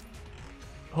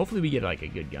 Hopefully we get, like, a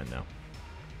good gun, though.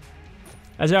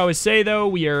 As I always say, though,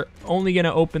 we are only going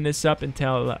to open this up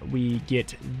until we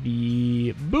get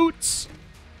the boots.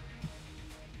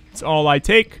 It's all I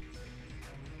take.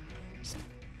 It's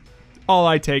all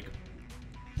I take.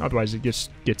 Otherwise, it just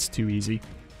gets too easy.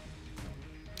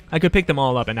 I could pick them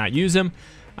all up and not use them.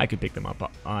 I could pick them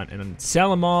up on and sell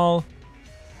them all.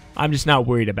 I'm just not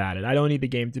worried about it. I don't need the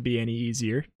game to be any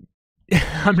easier.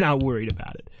 I'm not worried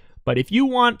about it. But if you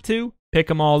want to pick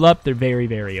them all up, they're very,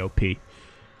 very OP.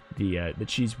 The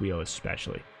cheese wheel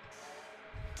especially.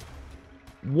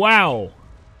 Wow.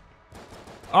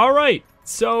 All right.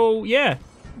 So, yeah.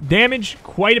 Damage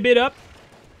quite a bit up.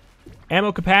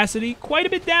 Ammo capacity quite a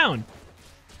bit down.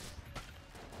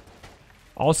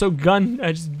 Also gun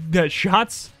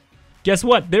shots. Guess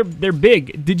what? They're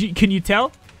big. Can you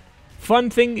tell? Fun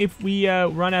thing if we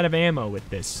run out of ammo with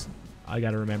this. I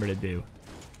got to remember to do.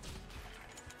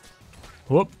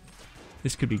 Whoop.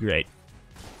 This could be great.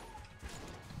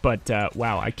 But,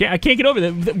 wow, I can't get over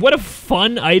that. What a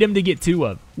fun item to get 2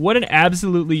 of. What an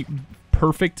absolutely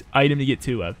perfect item to get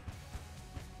 2 of.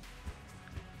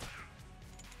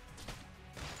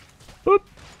 Boop.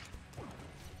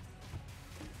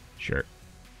 Sure.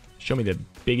 Show me the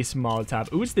biggest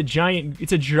Molotov. Ooh, it's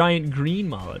a giant green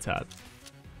Molotov.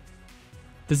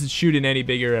 Doesn't shoot in any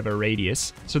bigger of a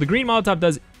radius. So the green Molotov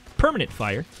does permanent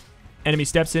fire. Enemy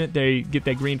steps in it, they get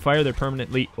that green fire, they're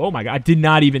permanently... Oh my God, I did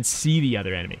not even see the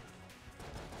other enemy.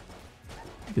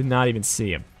 Did not even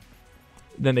see him.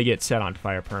 Then they get set on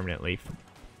fire permanently.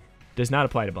 Does not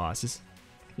apply to bosses.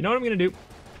 You know what I'm going to do?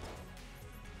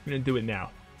 I'm going to do it now.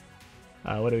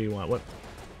 What do we want? What?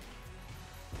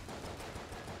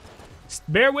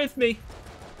 Bear with me.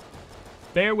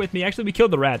 Bear with me. Actually, we killed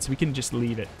the rat, so we can just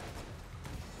leave it.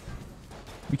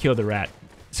 We killed the rat.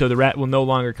 So the rat will no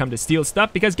longer come to steal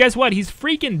stuff, because guess what? He's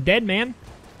freaking dead, man.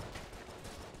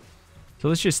 So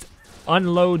let's just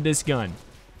unload this gun.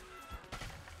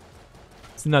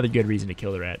 It's another good reason to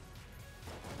kill the rat.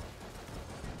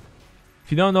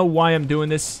 If you don't know why I'm doing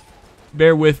this,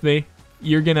 bear with me.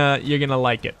 You're gonna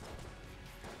like it.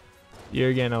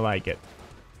 You're gonna like it.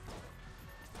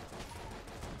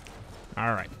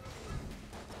 All right.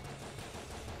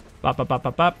 Bop, bop, bop,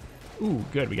 bop, bop. Ooh,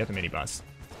 good. We got the mini boss.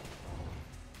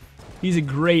 He's a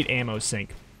great ammo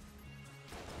sink.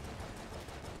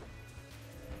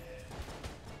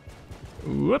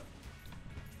 Whoop.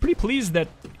 Pretty pleased that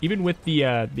even with the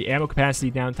ammo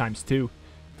capacity down ×2,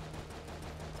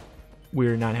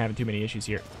 we're not having too many issues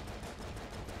here.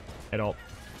 At all.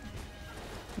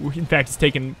 In fact, it's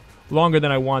taken longer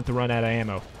than I want to run out of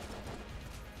ammo.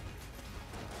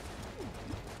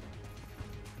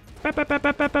 Bap, bap, bap,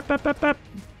 bap, bap, bap, bap, bap.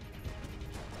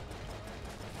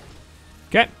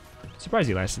 Okay. Surprised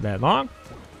he lasted that long.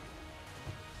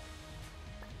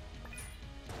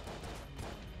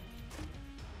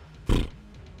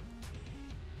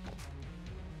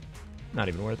 Not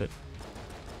even worth it.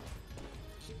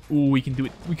 Ooh, we can do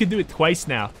it. We can do it twice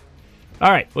now. All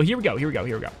right. Well, here we go. Here we go.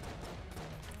 Here we go.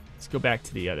 Let's go back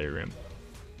to the other room.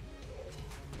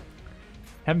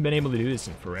 Haven't been able to do this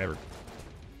in forever.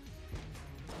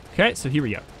 Okay, so here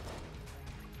we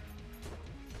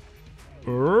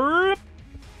go.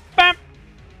 Bop.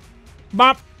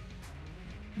 Bop.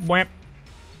 Wham.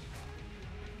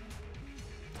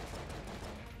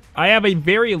 I have a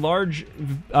very large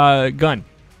gun.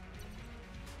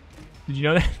 Did you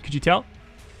know that? Could you tell?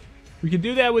 We can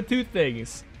do that with 2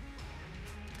 things.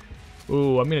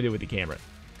 Ooh, I'm going to do it with the camera.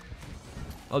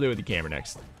 I'll do it with the camera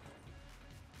next.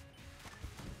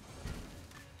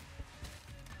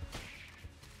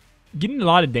 Getting a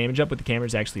lot of damage up with the camera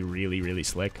is actually really, really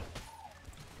slick.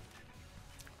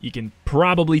 You can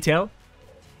probably tell.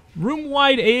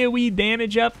 Room-wide AoE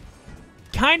damage up,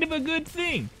 kind of a good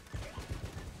thing.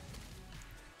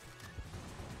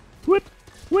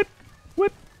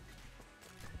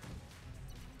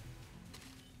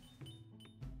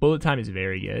 Bullet time is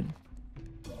very good.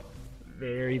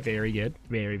 Very, very good.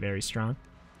 Very, very strong.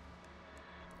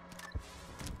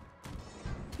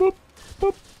 Boop,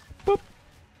 boop, boop.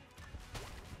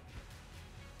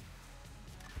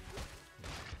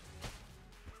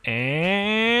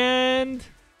 And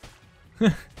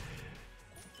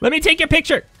let me take your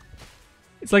picture.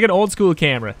 It's like an old school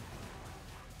camera.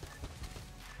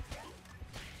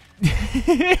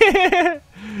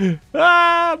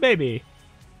 Ah, baby.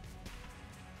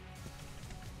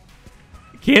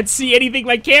 Can't see anything.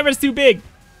 My camera's too big.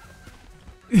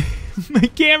 My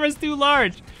camera's too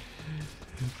large.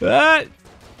 Ah.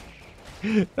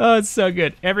 Oh, it's so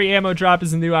good. Every ammo drop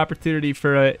is a new opportunity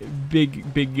for a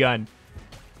big, big gun.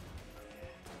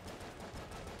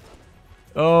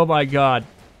 Oh my god.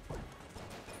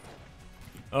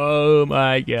 Oh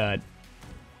my god.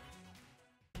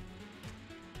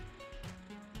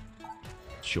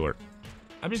 Sure.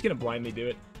 I'm just gonna blindly do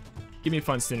it. Give me a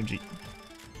fun synergy.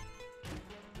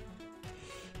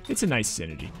 It's a nice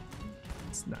synergy.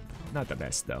 It's not the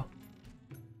best though.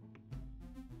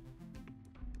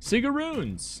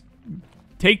 Cigaroons.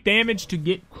 Take damage to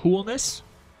get coolness.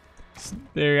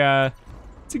 They're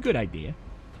it's a good idea.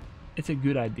 It's a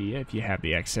good idea if you have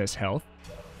the excess health.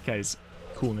 Because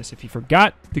coolness, if you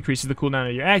forgot, decreases the cooldown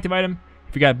of your active item.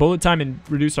 If you got bullet time and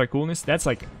reduce our coolness, that's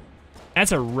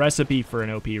a recipe for an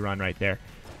OP run right there.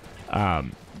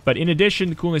 But in addition,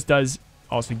 the coolness does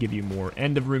also give you more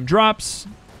end of room drops.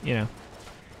 You know,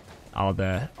 all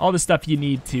the stuff you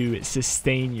need to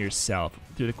sustain yourself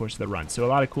through the course of the run. So a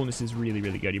lot of coolness is really,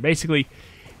 really good. You're basically,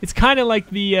 it's kind of like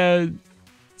the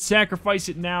sacrifice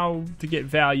it now to get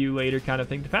value later kind of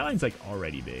thing. The fat line's like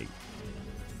already big.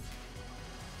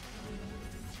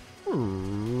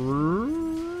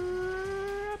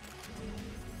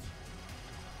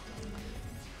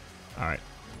 Alright.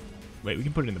 Wait, we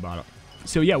can put it in the bottle.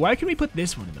 So yeah, why can we put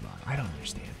this one in the bottle? I don't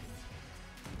understand.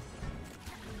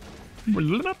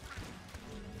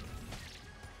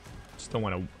 Just don't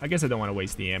want to... I guess I don't want to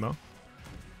waste the ammo.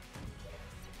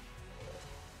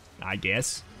 I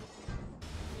guess.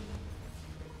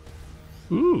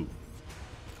 Ooh.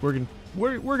 Working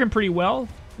pretty well.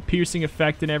 Piercing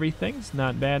effect and everything. It's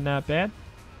not bad, not bad.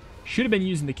 Should have been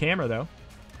using the camera, though.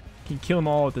 Can kill them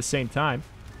all at the same time.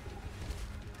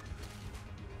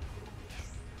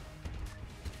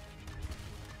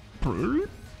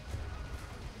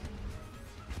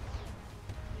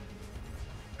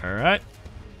 Alright.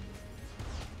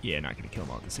 Yeah, not gonna kill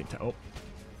them all at the same time. Oh.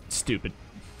 Stupid.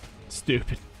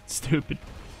 Stupid. Stupid.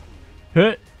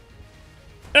 Huh.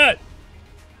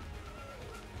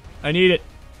 I need it.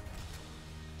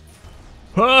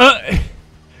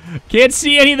 Can't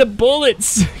see any of the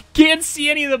bullets. Can't see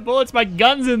any of the bullets. My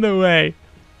gun's in the way.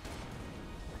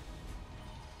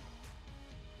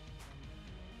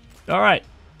 Alright.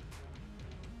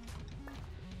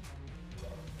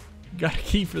 Got a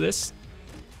key for this.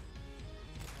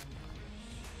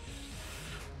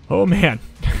 Oh, man.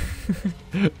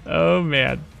 Oh,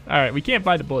 man. Alright, we can't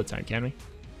buy the bullet time, can we?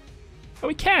 Oh,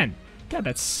 we can. God,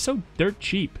 that's so dirt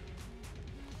cheap.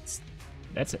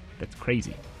 That's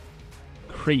crazy.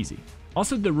 Crazy.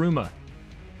 Also, Daruma.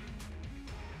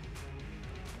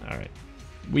 Alright.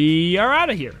 We are out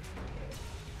of here.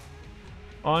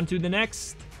 On to the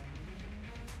next.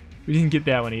 We didn't get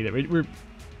that one either. We're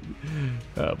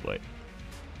oh, boy.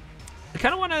 I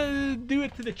kind of want to do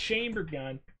it to the chamber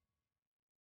gun.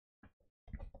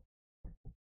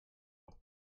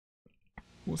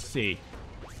 We'll see.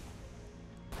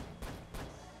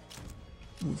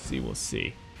 We'll see, we'll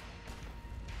see.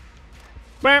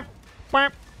 Bap,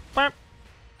 bap, bap.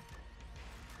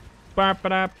 Bap,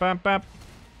 bap, bap, bap.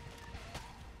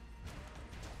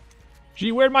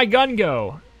 Gee, where'd my gun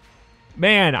go?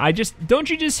 Man, don't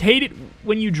you just hate it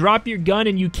when you drop your gun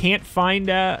and you can't find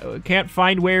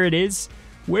where it is?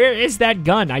 Where is that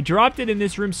gun? I dropped it in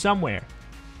this room somewhere.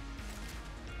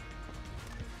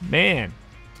 Man.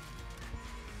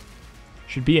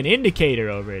 Should be an indicator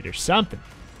over it or something.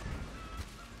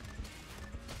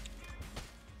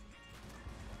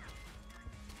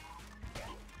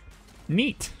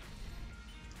 Neat.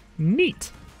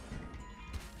 Neat.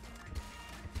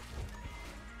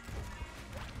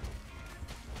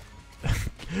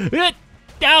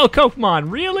 Oh, come on,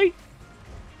 really?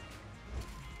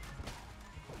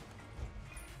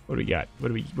 What do we got? What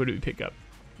do we pick up?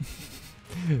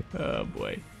 Oh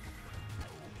boy.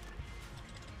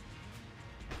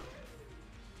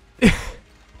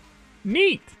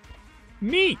 Neat.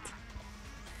 Neat.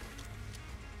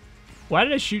 Why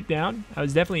did I shoot down? I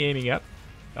was definitely aiming up.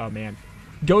 Oh man.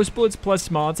 Ghost bullets plus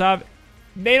Molotov,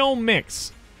 they don't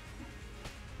mix.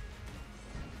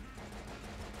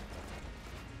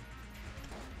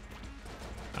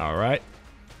 All right.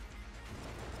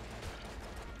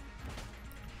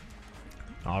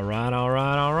 All right, all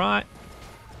right, all right.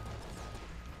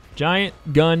 Giant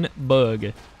gun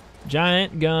bug.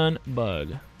 Giant gun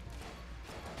bug.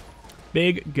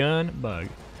 Big gun bug.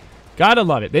 Gotta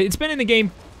love it. It's been in the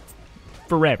game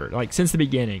forever, like since the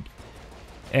beginning.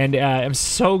 And I'm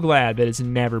so glad that it's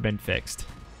never been fixed.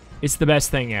 It's the best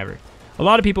thing ever. A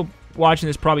lot of people watching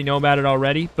this probably know about it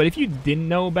already, but if you didn't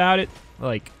know about it,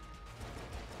 like,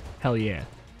 hell yeah.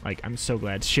 Like, I'm so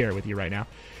glad to share it with you right now.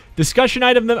 Discussion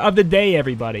item of the day,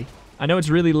 everybody. I know it's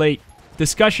really late.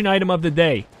 Discussion item of the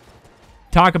day.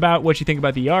 Talk about what you think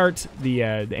about the art, the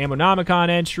Ammonomicon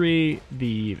entry,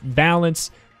 the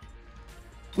balance.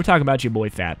 We're talking about your boy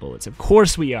Fat Bullets. Of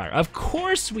course we are. Of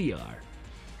course we are.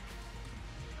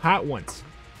 Hot ones.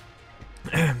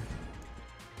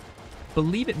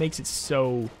 Believe it makes it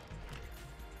so...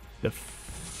 The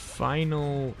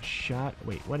final shot...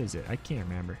 Wait, what is it? I can't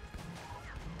remember.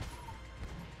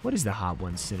 What is the Hot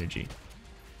Ones synergy?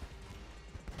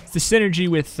 It's the synergy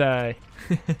with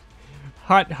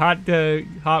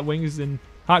hot wings and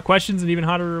hot questions and even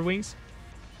hotter wings.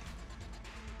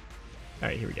 All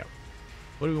right, here we go.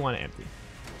 What do we want to empty?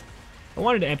 I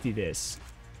wanted to empty this.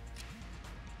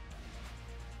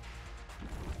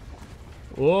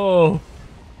 Whoa.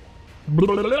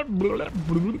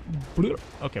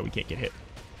 Okay, we can't get hit.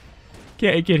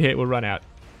 Can't get hit, we'll run out.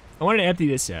 I wanted to empty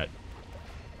this out.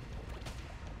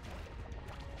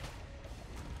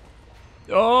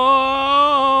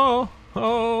 Oh,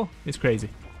 oh, it's crazy.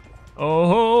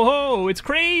 Oh, it's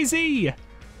crazy.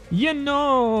 You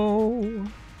know,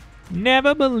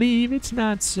 never believe it's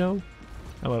not so.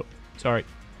 Hello, sorry.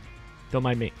 Don't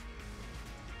mind me.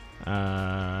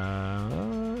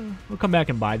 We'll come back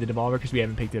and buy the Devolver because we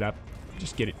haven't picked it up.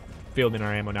 Just get it filled in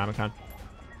our Ammonomicon.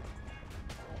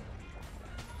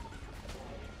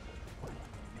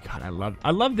 God,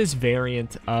 I love this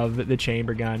variant of the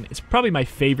chamber gun. It's probably my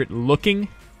favorite looking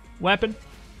weapon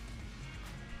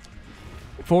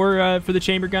for the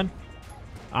chamber gun.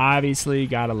 Obviously,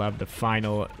 gotta love the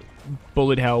final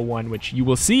bullet hell one, which you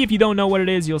will see if you don't know what it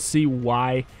is. You'll see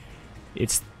why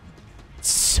it's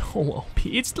so OP.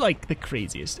 It's like the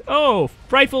craziest. Oh,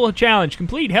 frightful challenge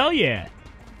complete. Hell yeah.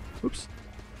 Oops.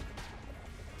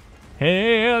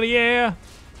 Hell yeah.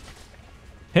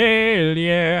 Hell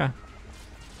yeah.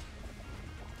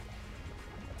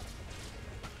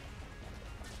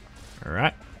 All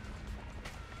right.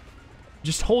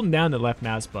 Just holding down the left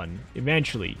mouse button.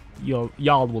 Eventually,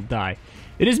 y'all will die.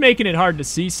 It is making it hard to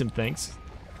see some things,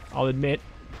 I'll admit.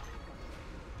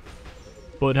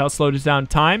 Bullet hell slows down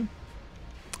time.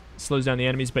 Slows down the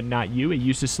enemies, but not you. It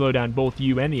used to slow down both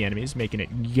you and the enemies, making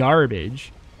it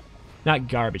garbage. Not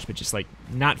garbage, but just like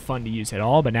not fun to use at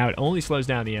all. But now it only slows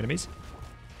down the enemies,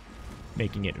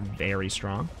 making it very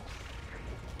strong.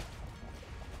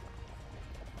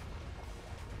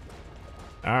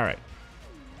 All right.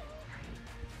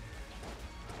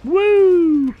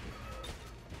 Woo!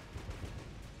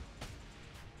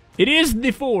 It is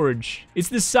the forge. It's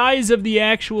the size of the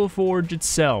actual forge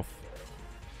itself.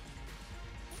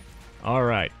 All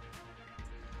right.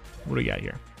 What do we got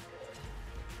here?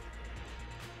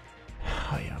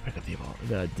 Oh yeah, I'll pick up the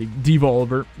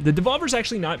Devolver. The Devolver's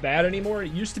actually not bad anymore.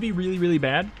 It used to be really, really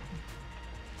bad.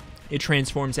 It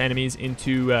transforms enemies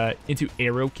into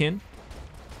Arrowkin.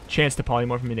 Chance to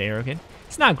polymorph them into Arrowkin.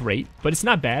 It's not great, but it's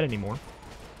not bad anymore.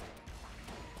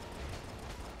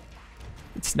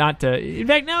 It's not, in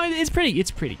fact, no, it's pretty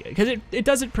good, because it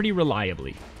does it pretty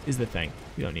reliably, is the thing.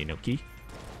 We don't need no key.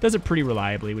 It does it pretty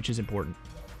reliably, which is important.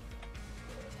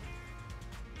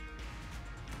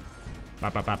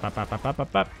 Bop, bop, bop, bop, bop, bop,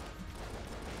 bop, bop.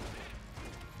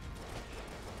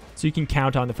 So you can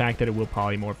count on the fact that it will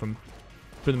polymorph them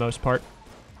for the most part.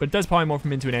 But it does polymorph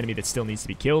him into an enemy that still needs to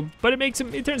be killed. But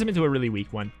it turns him into a really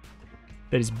weak one.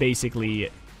 That is basically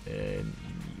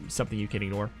something you can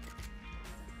ignore.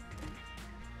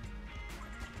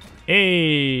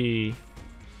 Hey!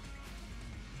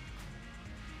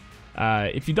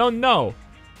 If you don't know,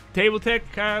 Table Tech,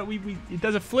 it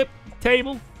does a flip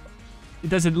table. It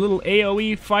does a little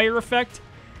AoE fire effect.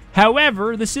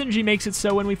 However, the synergy makes it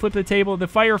so when we flip the table, the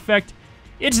fire effect,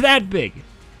 it's that big.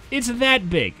 It's that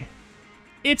big.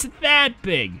 It's that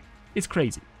big. It's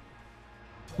crazy.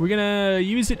 We're gonna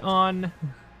use it on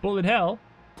Bullet Hell.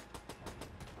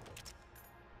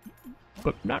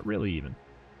 But not really even.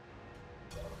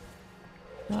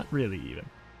 Not really even.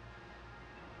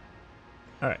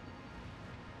 Alright.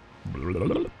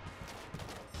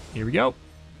 Here we go.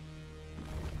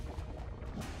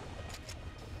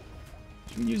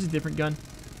 Should we use a different gun?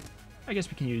 I guess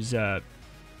we can use the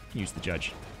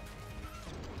Judge.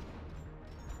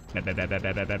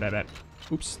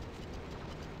 Oops.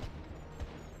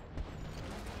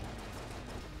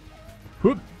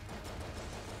 Whoop.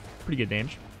 Pretty good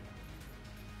damage.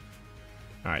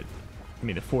 Alright. I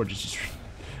mean, the Forge is just...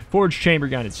 Forge Chamber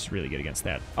Gun is just really good against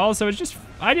that. Also, it's just...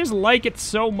 I just like it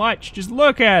so much. Just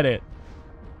look at it.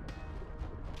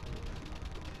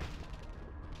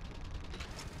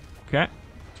 Okay.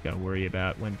 Just gotta worry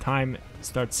about when time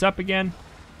starts up again.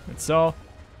 That's all.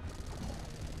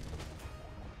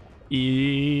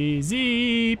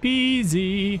 Easy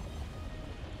peasy.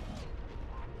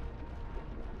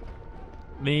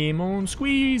 Lemon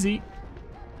squeezy.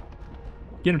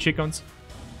 Get him, chickens.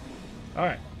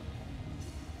 Alright.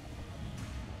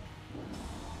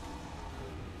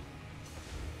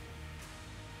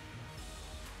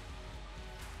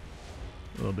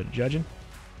 A little bit of judging.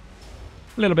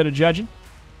 A little bit of judging.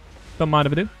 Don't mind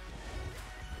if I do.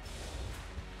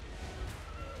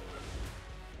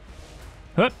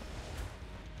 Hup.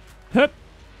 Hup.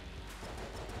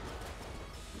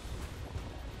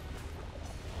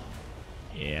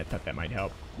 Yeah, I thought that might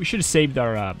help. We should have saved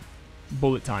our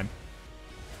bullet time.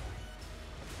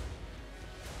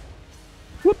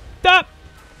 Whoop up!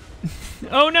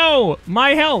 Oh no!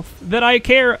 My health that I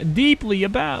care deeply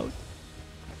about.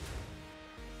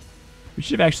 We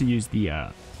should have actually used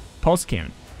the pulse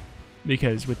cannon.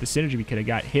 Because with the synergy we could have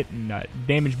got hit and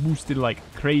damage boosted like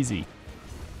crazy.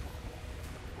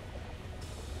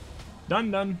 Done,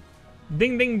 done.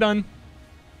 Ding, ding, done.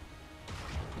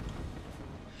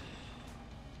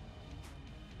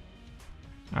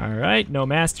 Alright, no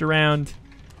master round.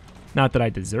 Not that I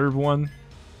deserve one.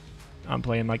 I'm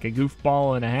playing like a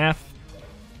goofball and a half.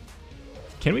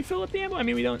 Can we fill up the ammo? I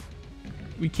mean, we don't...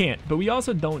 We can't, but we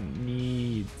also don't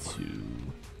need to.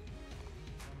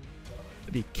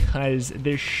 Because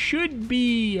there should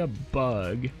be a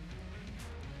bug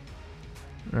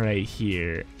right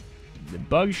here. The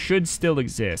bug should still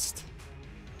exist,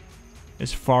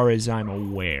 as far as I'm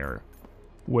aware.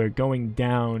 We're going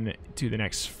down to the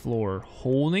next floor.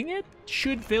 Holding it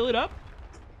should fill it up.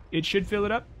 It should fill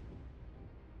it up.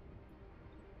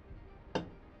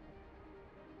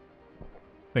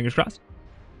 Fingers crossed.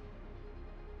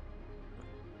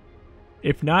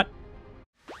 If not,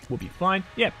 we'll be fine.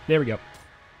 Yep, there we go.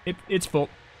 It's full.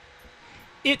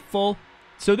 It's full.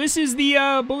 So this is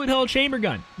the bullet hell chamber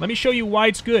gun. Let me show you why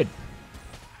it's good.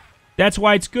 That's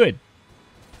why it's good.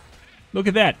 Look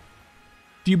at that.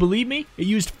 Do you believe me? It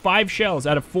used 5 shells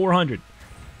out of 400.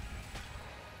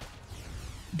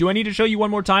 Do I need to show you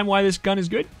one more time why this gun is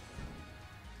good?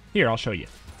 Here, I'll show you.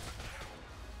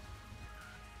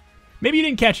 Maybe you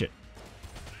didn't catch it.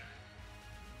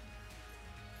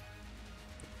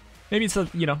 Maybe it's,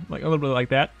 you know, like a little bit like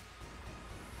that.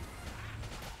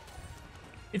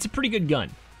 It's a pretty good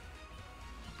gun.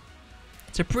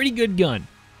 It's a pretty good gun.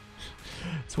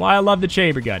 That's why I love the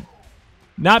chamber gun.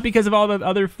 Not because of all the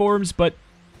other forms, but...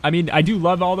 I mean, I do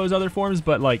love all those other forms,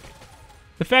 but, like...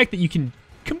 The fact that you can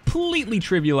completely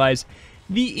trivialize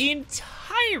the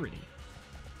entirety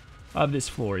of this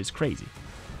floor is crazy.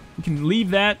 We can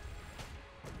leave that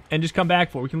and just come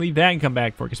back for it. We can leave that and come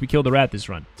back for it because we killed the rat this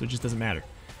run, so it just doesn't matter.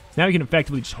 So now we can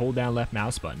effectively just hold down left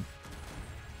mouse button.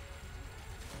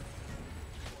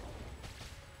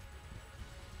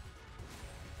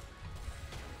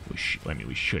 I mean,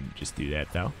 we shouldn't just do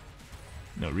that, though.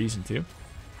 No reason to.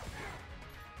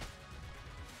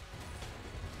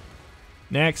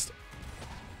 Next.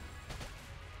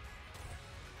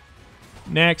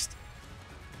 Next.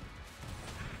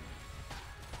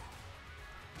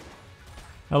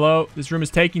 Hello, this room is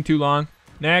taking too long.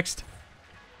 Next.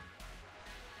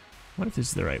 What if this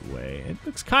is the right way? It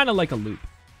looks kind of like a loop.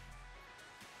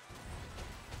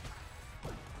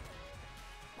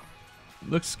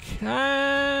 Looks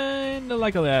kind of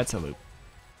like that's a loop.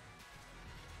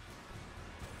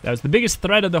 That was the biggest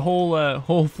threat of the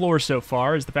whole floor so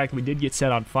far, is the fact that we did get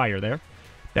set on fire there.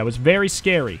 That was very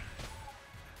scary.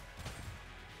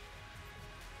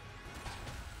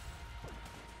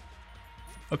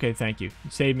 Okay, thank you.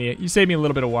 You saved me a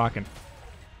little bit of walking.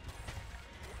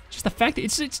 Just the fact that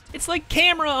it's like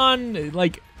camera on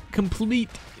like complete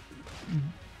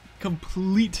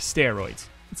steroids.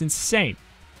 It's insane.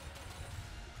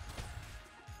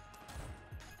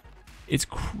 It's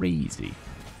crazy.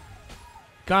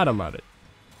 Gotta love it.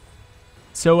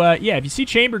 So, yeah, if you see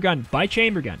chamber gun, buy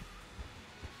chamber gun.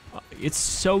 It's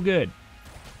so good.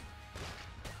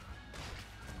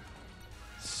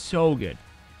 So good.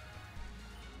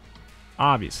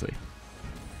 Obviously.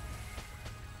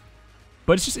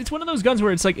 But it's one of those guns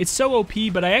where it's like, it's so OP,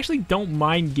 but I actually don't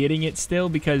mind getting it still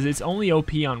because it's only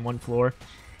OP on one floor.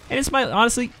 And it's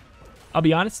honestly, I'll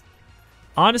be honest.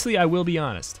 Honestly, I will be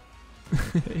honest.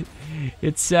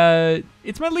 It's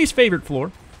my least favorite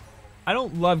floor. I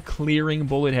don't love clearing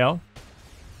bullet hell.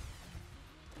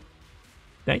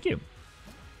 Thank you.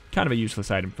 Kind of a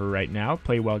useless item for right now.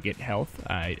 Play well, get health.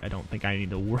 I don't think I need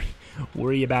to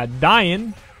worry about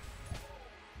dying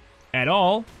at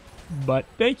all, but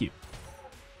thank you.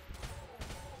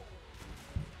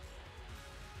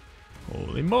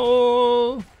 Holy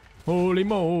mole! Holy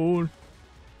mole!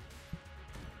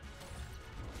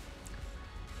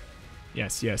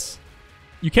 Yes, yes.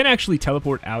 You can actually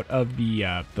teleport out of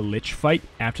the Lich fight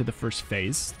after the first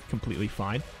phase. Completely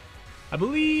fine. I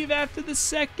believe after the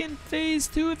second phase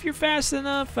too, if you're fast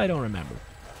enough. I don't remember.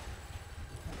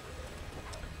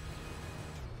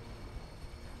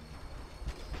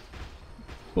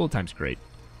 Bullet time's great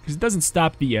because it doesn't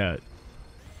stop the. It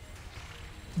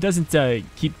doesn't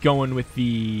keep going with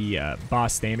the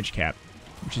boss damage cap,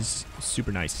 which is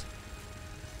super nice.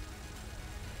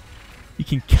 You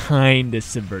can kind of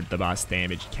subvert the boss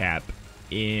damage cap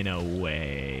in a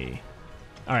way.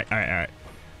 All right, all right, all right.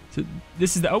 So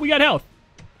this is the... Oh, we got health.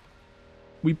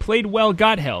 We played well,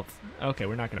 got health. Okay,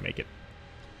 we're not going to make it.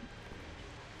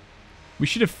 We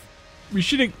should have...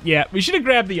 Yeah, we should have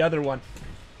grabbed the other one.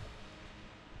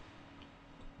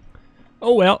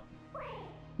 Oh, well.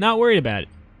 Not worried about it.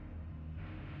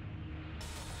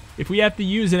 If we have to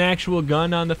use an actual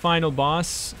gun on the final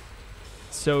boss,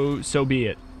 so be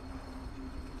it.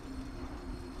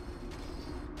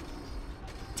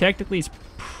 Technically, it's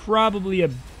probably a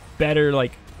better,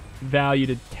 like, value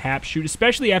to tap shoot,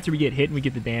 especially after we get hit and we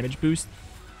get the damage boost.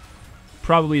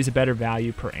 Probably is a better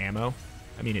value per ammo.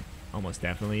 I mean, it almost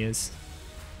definitely is.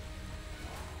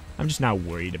 I'm just not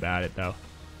worried about it, though.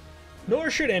 Nor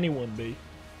should anyone be.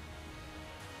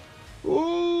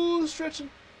 Ooh, stretching.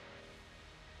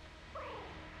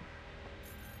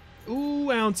 Ooh,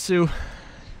 Aonsu.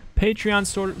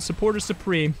 Patreon supporter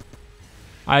supreme.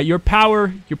 Your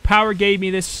power gave me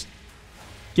this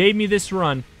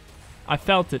run. I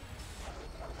felt it.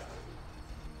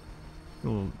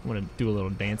 Ooh, want to do a little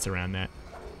dance around that.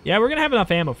 Yeah, we're gonna have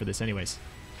enough ammo for this, anyways.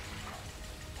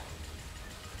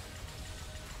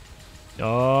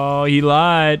 Oh, he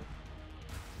lied.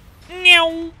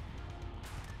 Meow.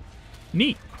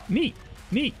 Neat, neat,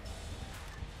 neat.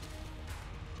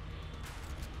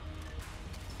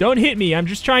 Don't hit me. I'm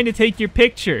just trying to take your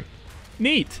picture.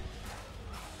 Neat.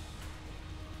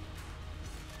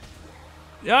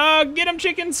 Get him,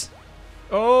 chickens.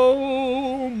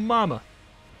 Oh, mama.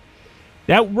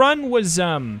 That run was,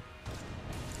 it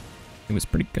was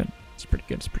pretty good. It's pretty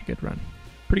good. It's a pretty good run.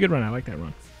 Pretty good run. I like that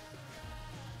run.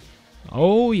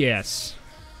 Oh, yes.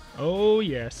 Oh,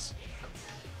 yes.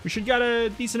 We should got a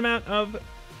decent amount of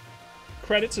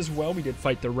credits as well. We did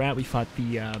fight the rat. We fought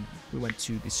the, we went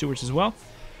to the sewers as well.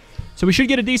 So we should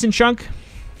get a decent chunk.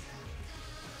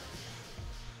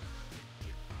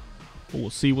 We'll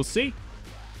see. We'll see.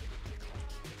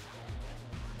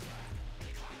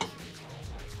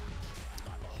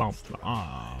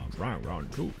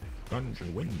 Round two.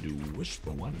 Gungeon window, whisper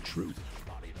one truth.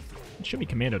 It should be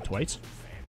commando twice.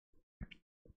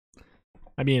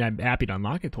 I mean, I'm happy to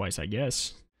unlock it twice, I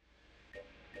guess.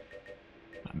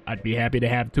 I'd be happy to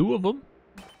have 2 of them.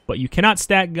 But you cannot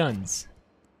stack guns.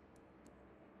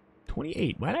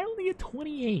 28. Why did I only get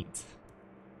 28?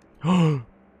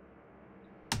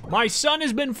 My son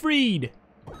has been freed!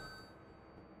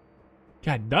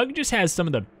 God, Doug just has some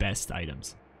of the best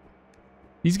items.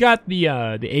 He's got the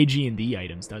AG&D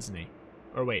items, doesn't he?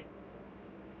 Or wait.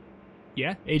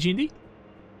 Yeah, AG&D?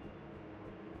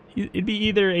 It'd be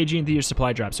either AG&D or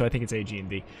supply drop, so I think it's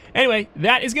AG&D. Anyway,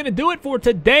 that is going to do it for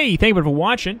today. Thank you for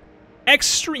watching.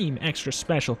 Extreme extra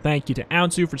special thank you to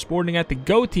Aonsu for supporting at the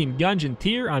Go Team Gungeon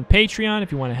tier on Patreon.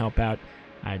 If you want to help out,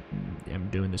 I am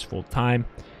doing this full time.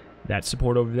 That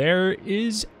support over there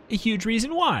is a huge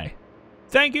reason why.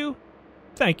 Thank you.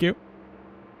 Thank you.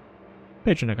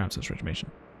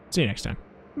 Patreon.com/information. See you next time.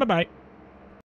 Bye-bye.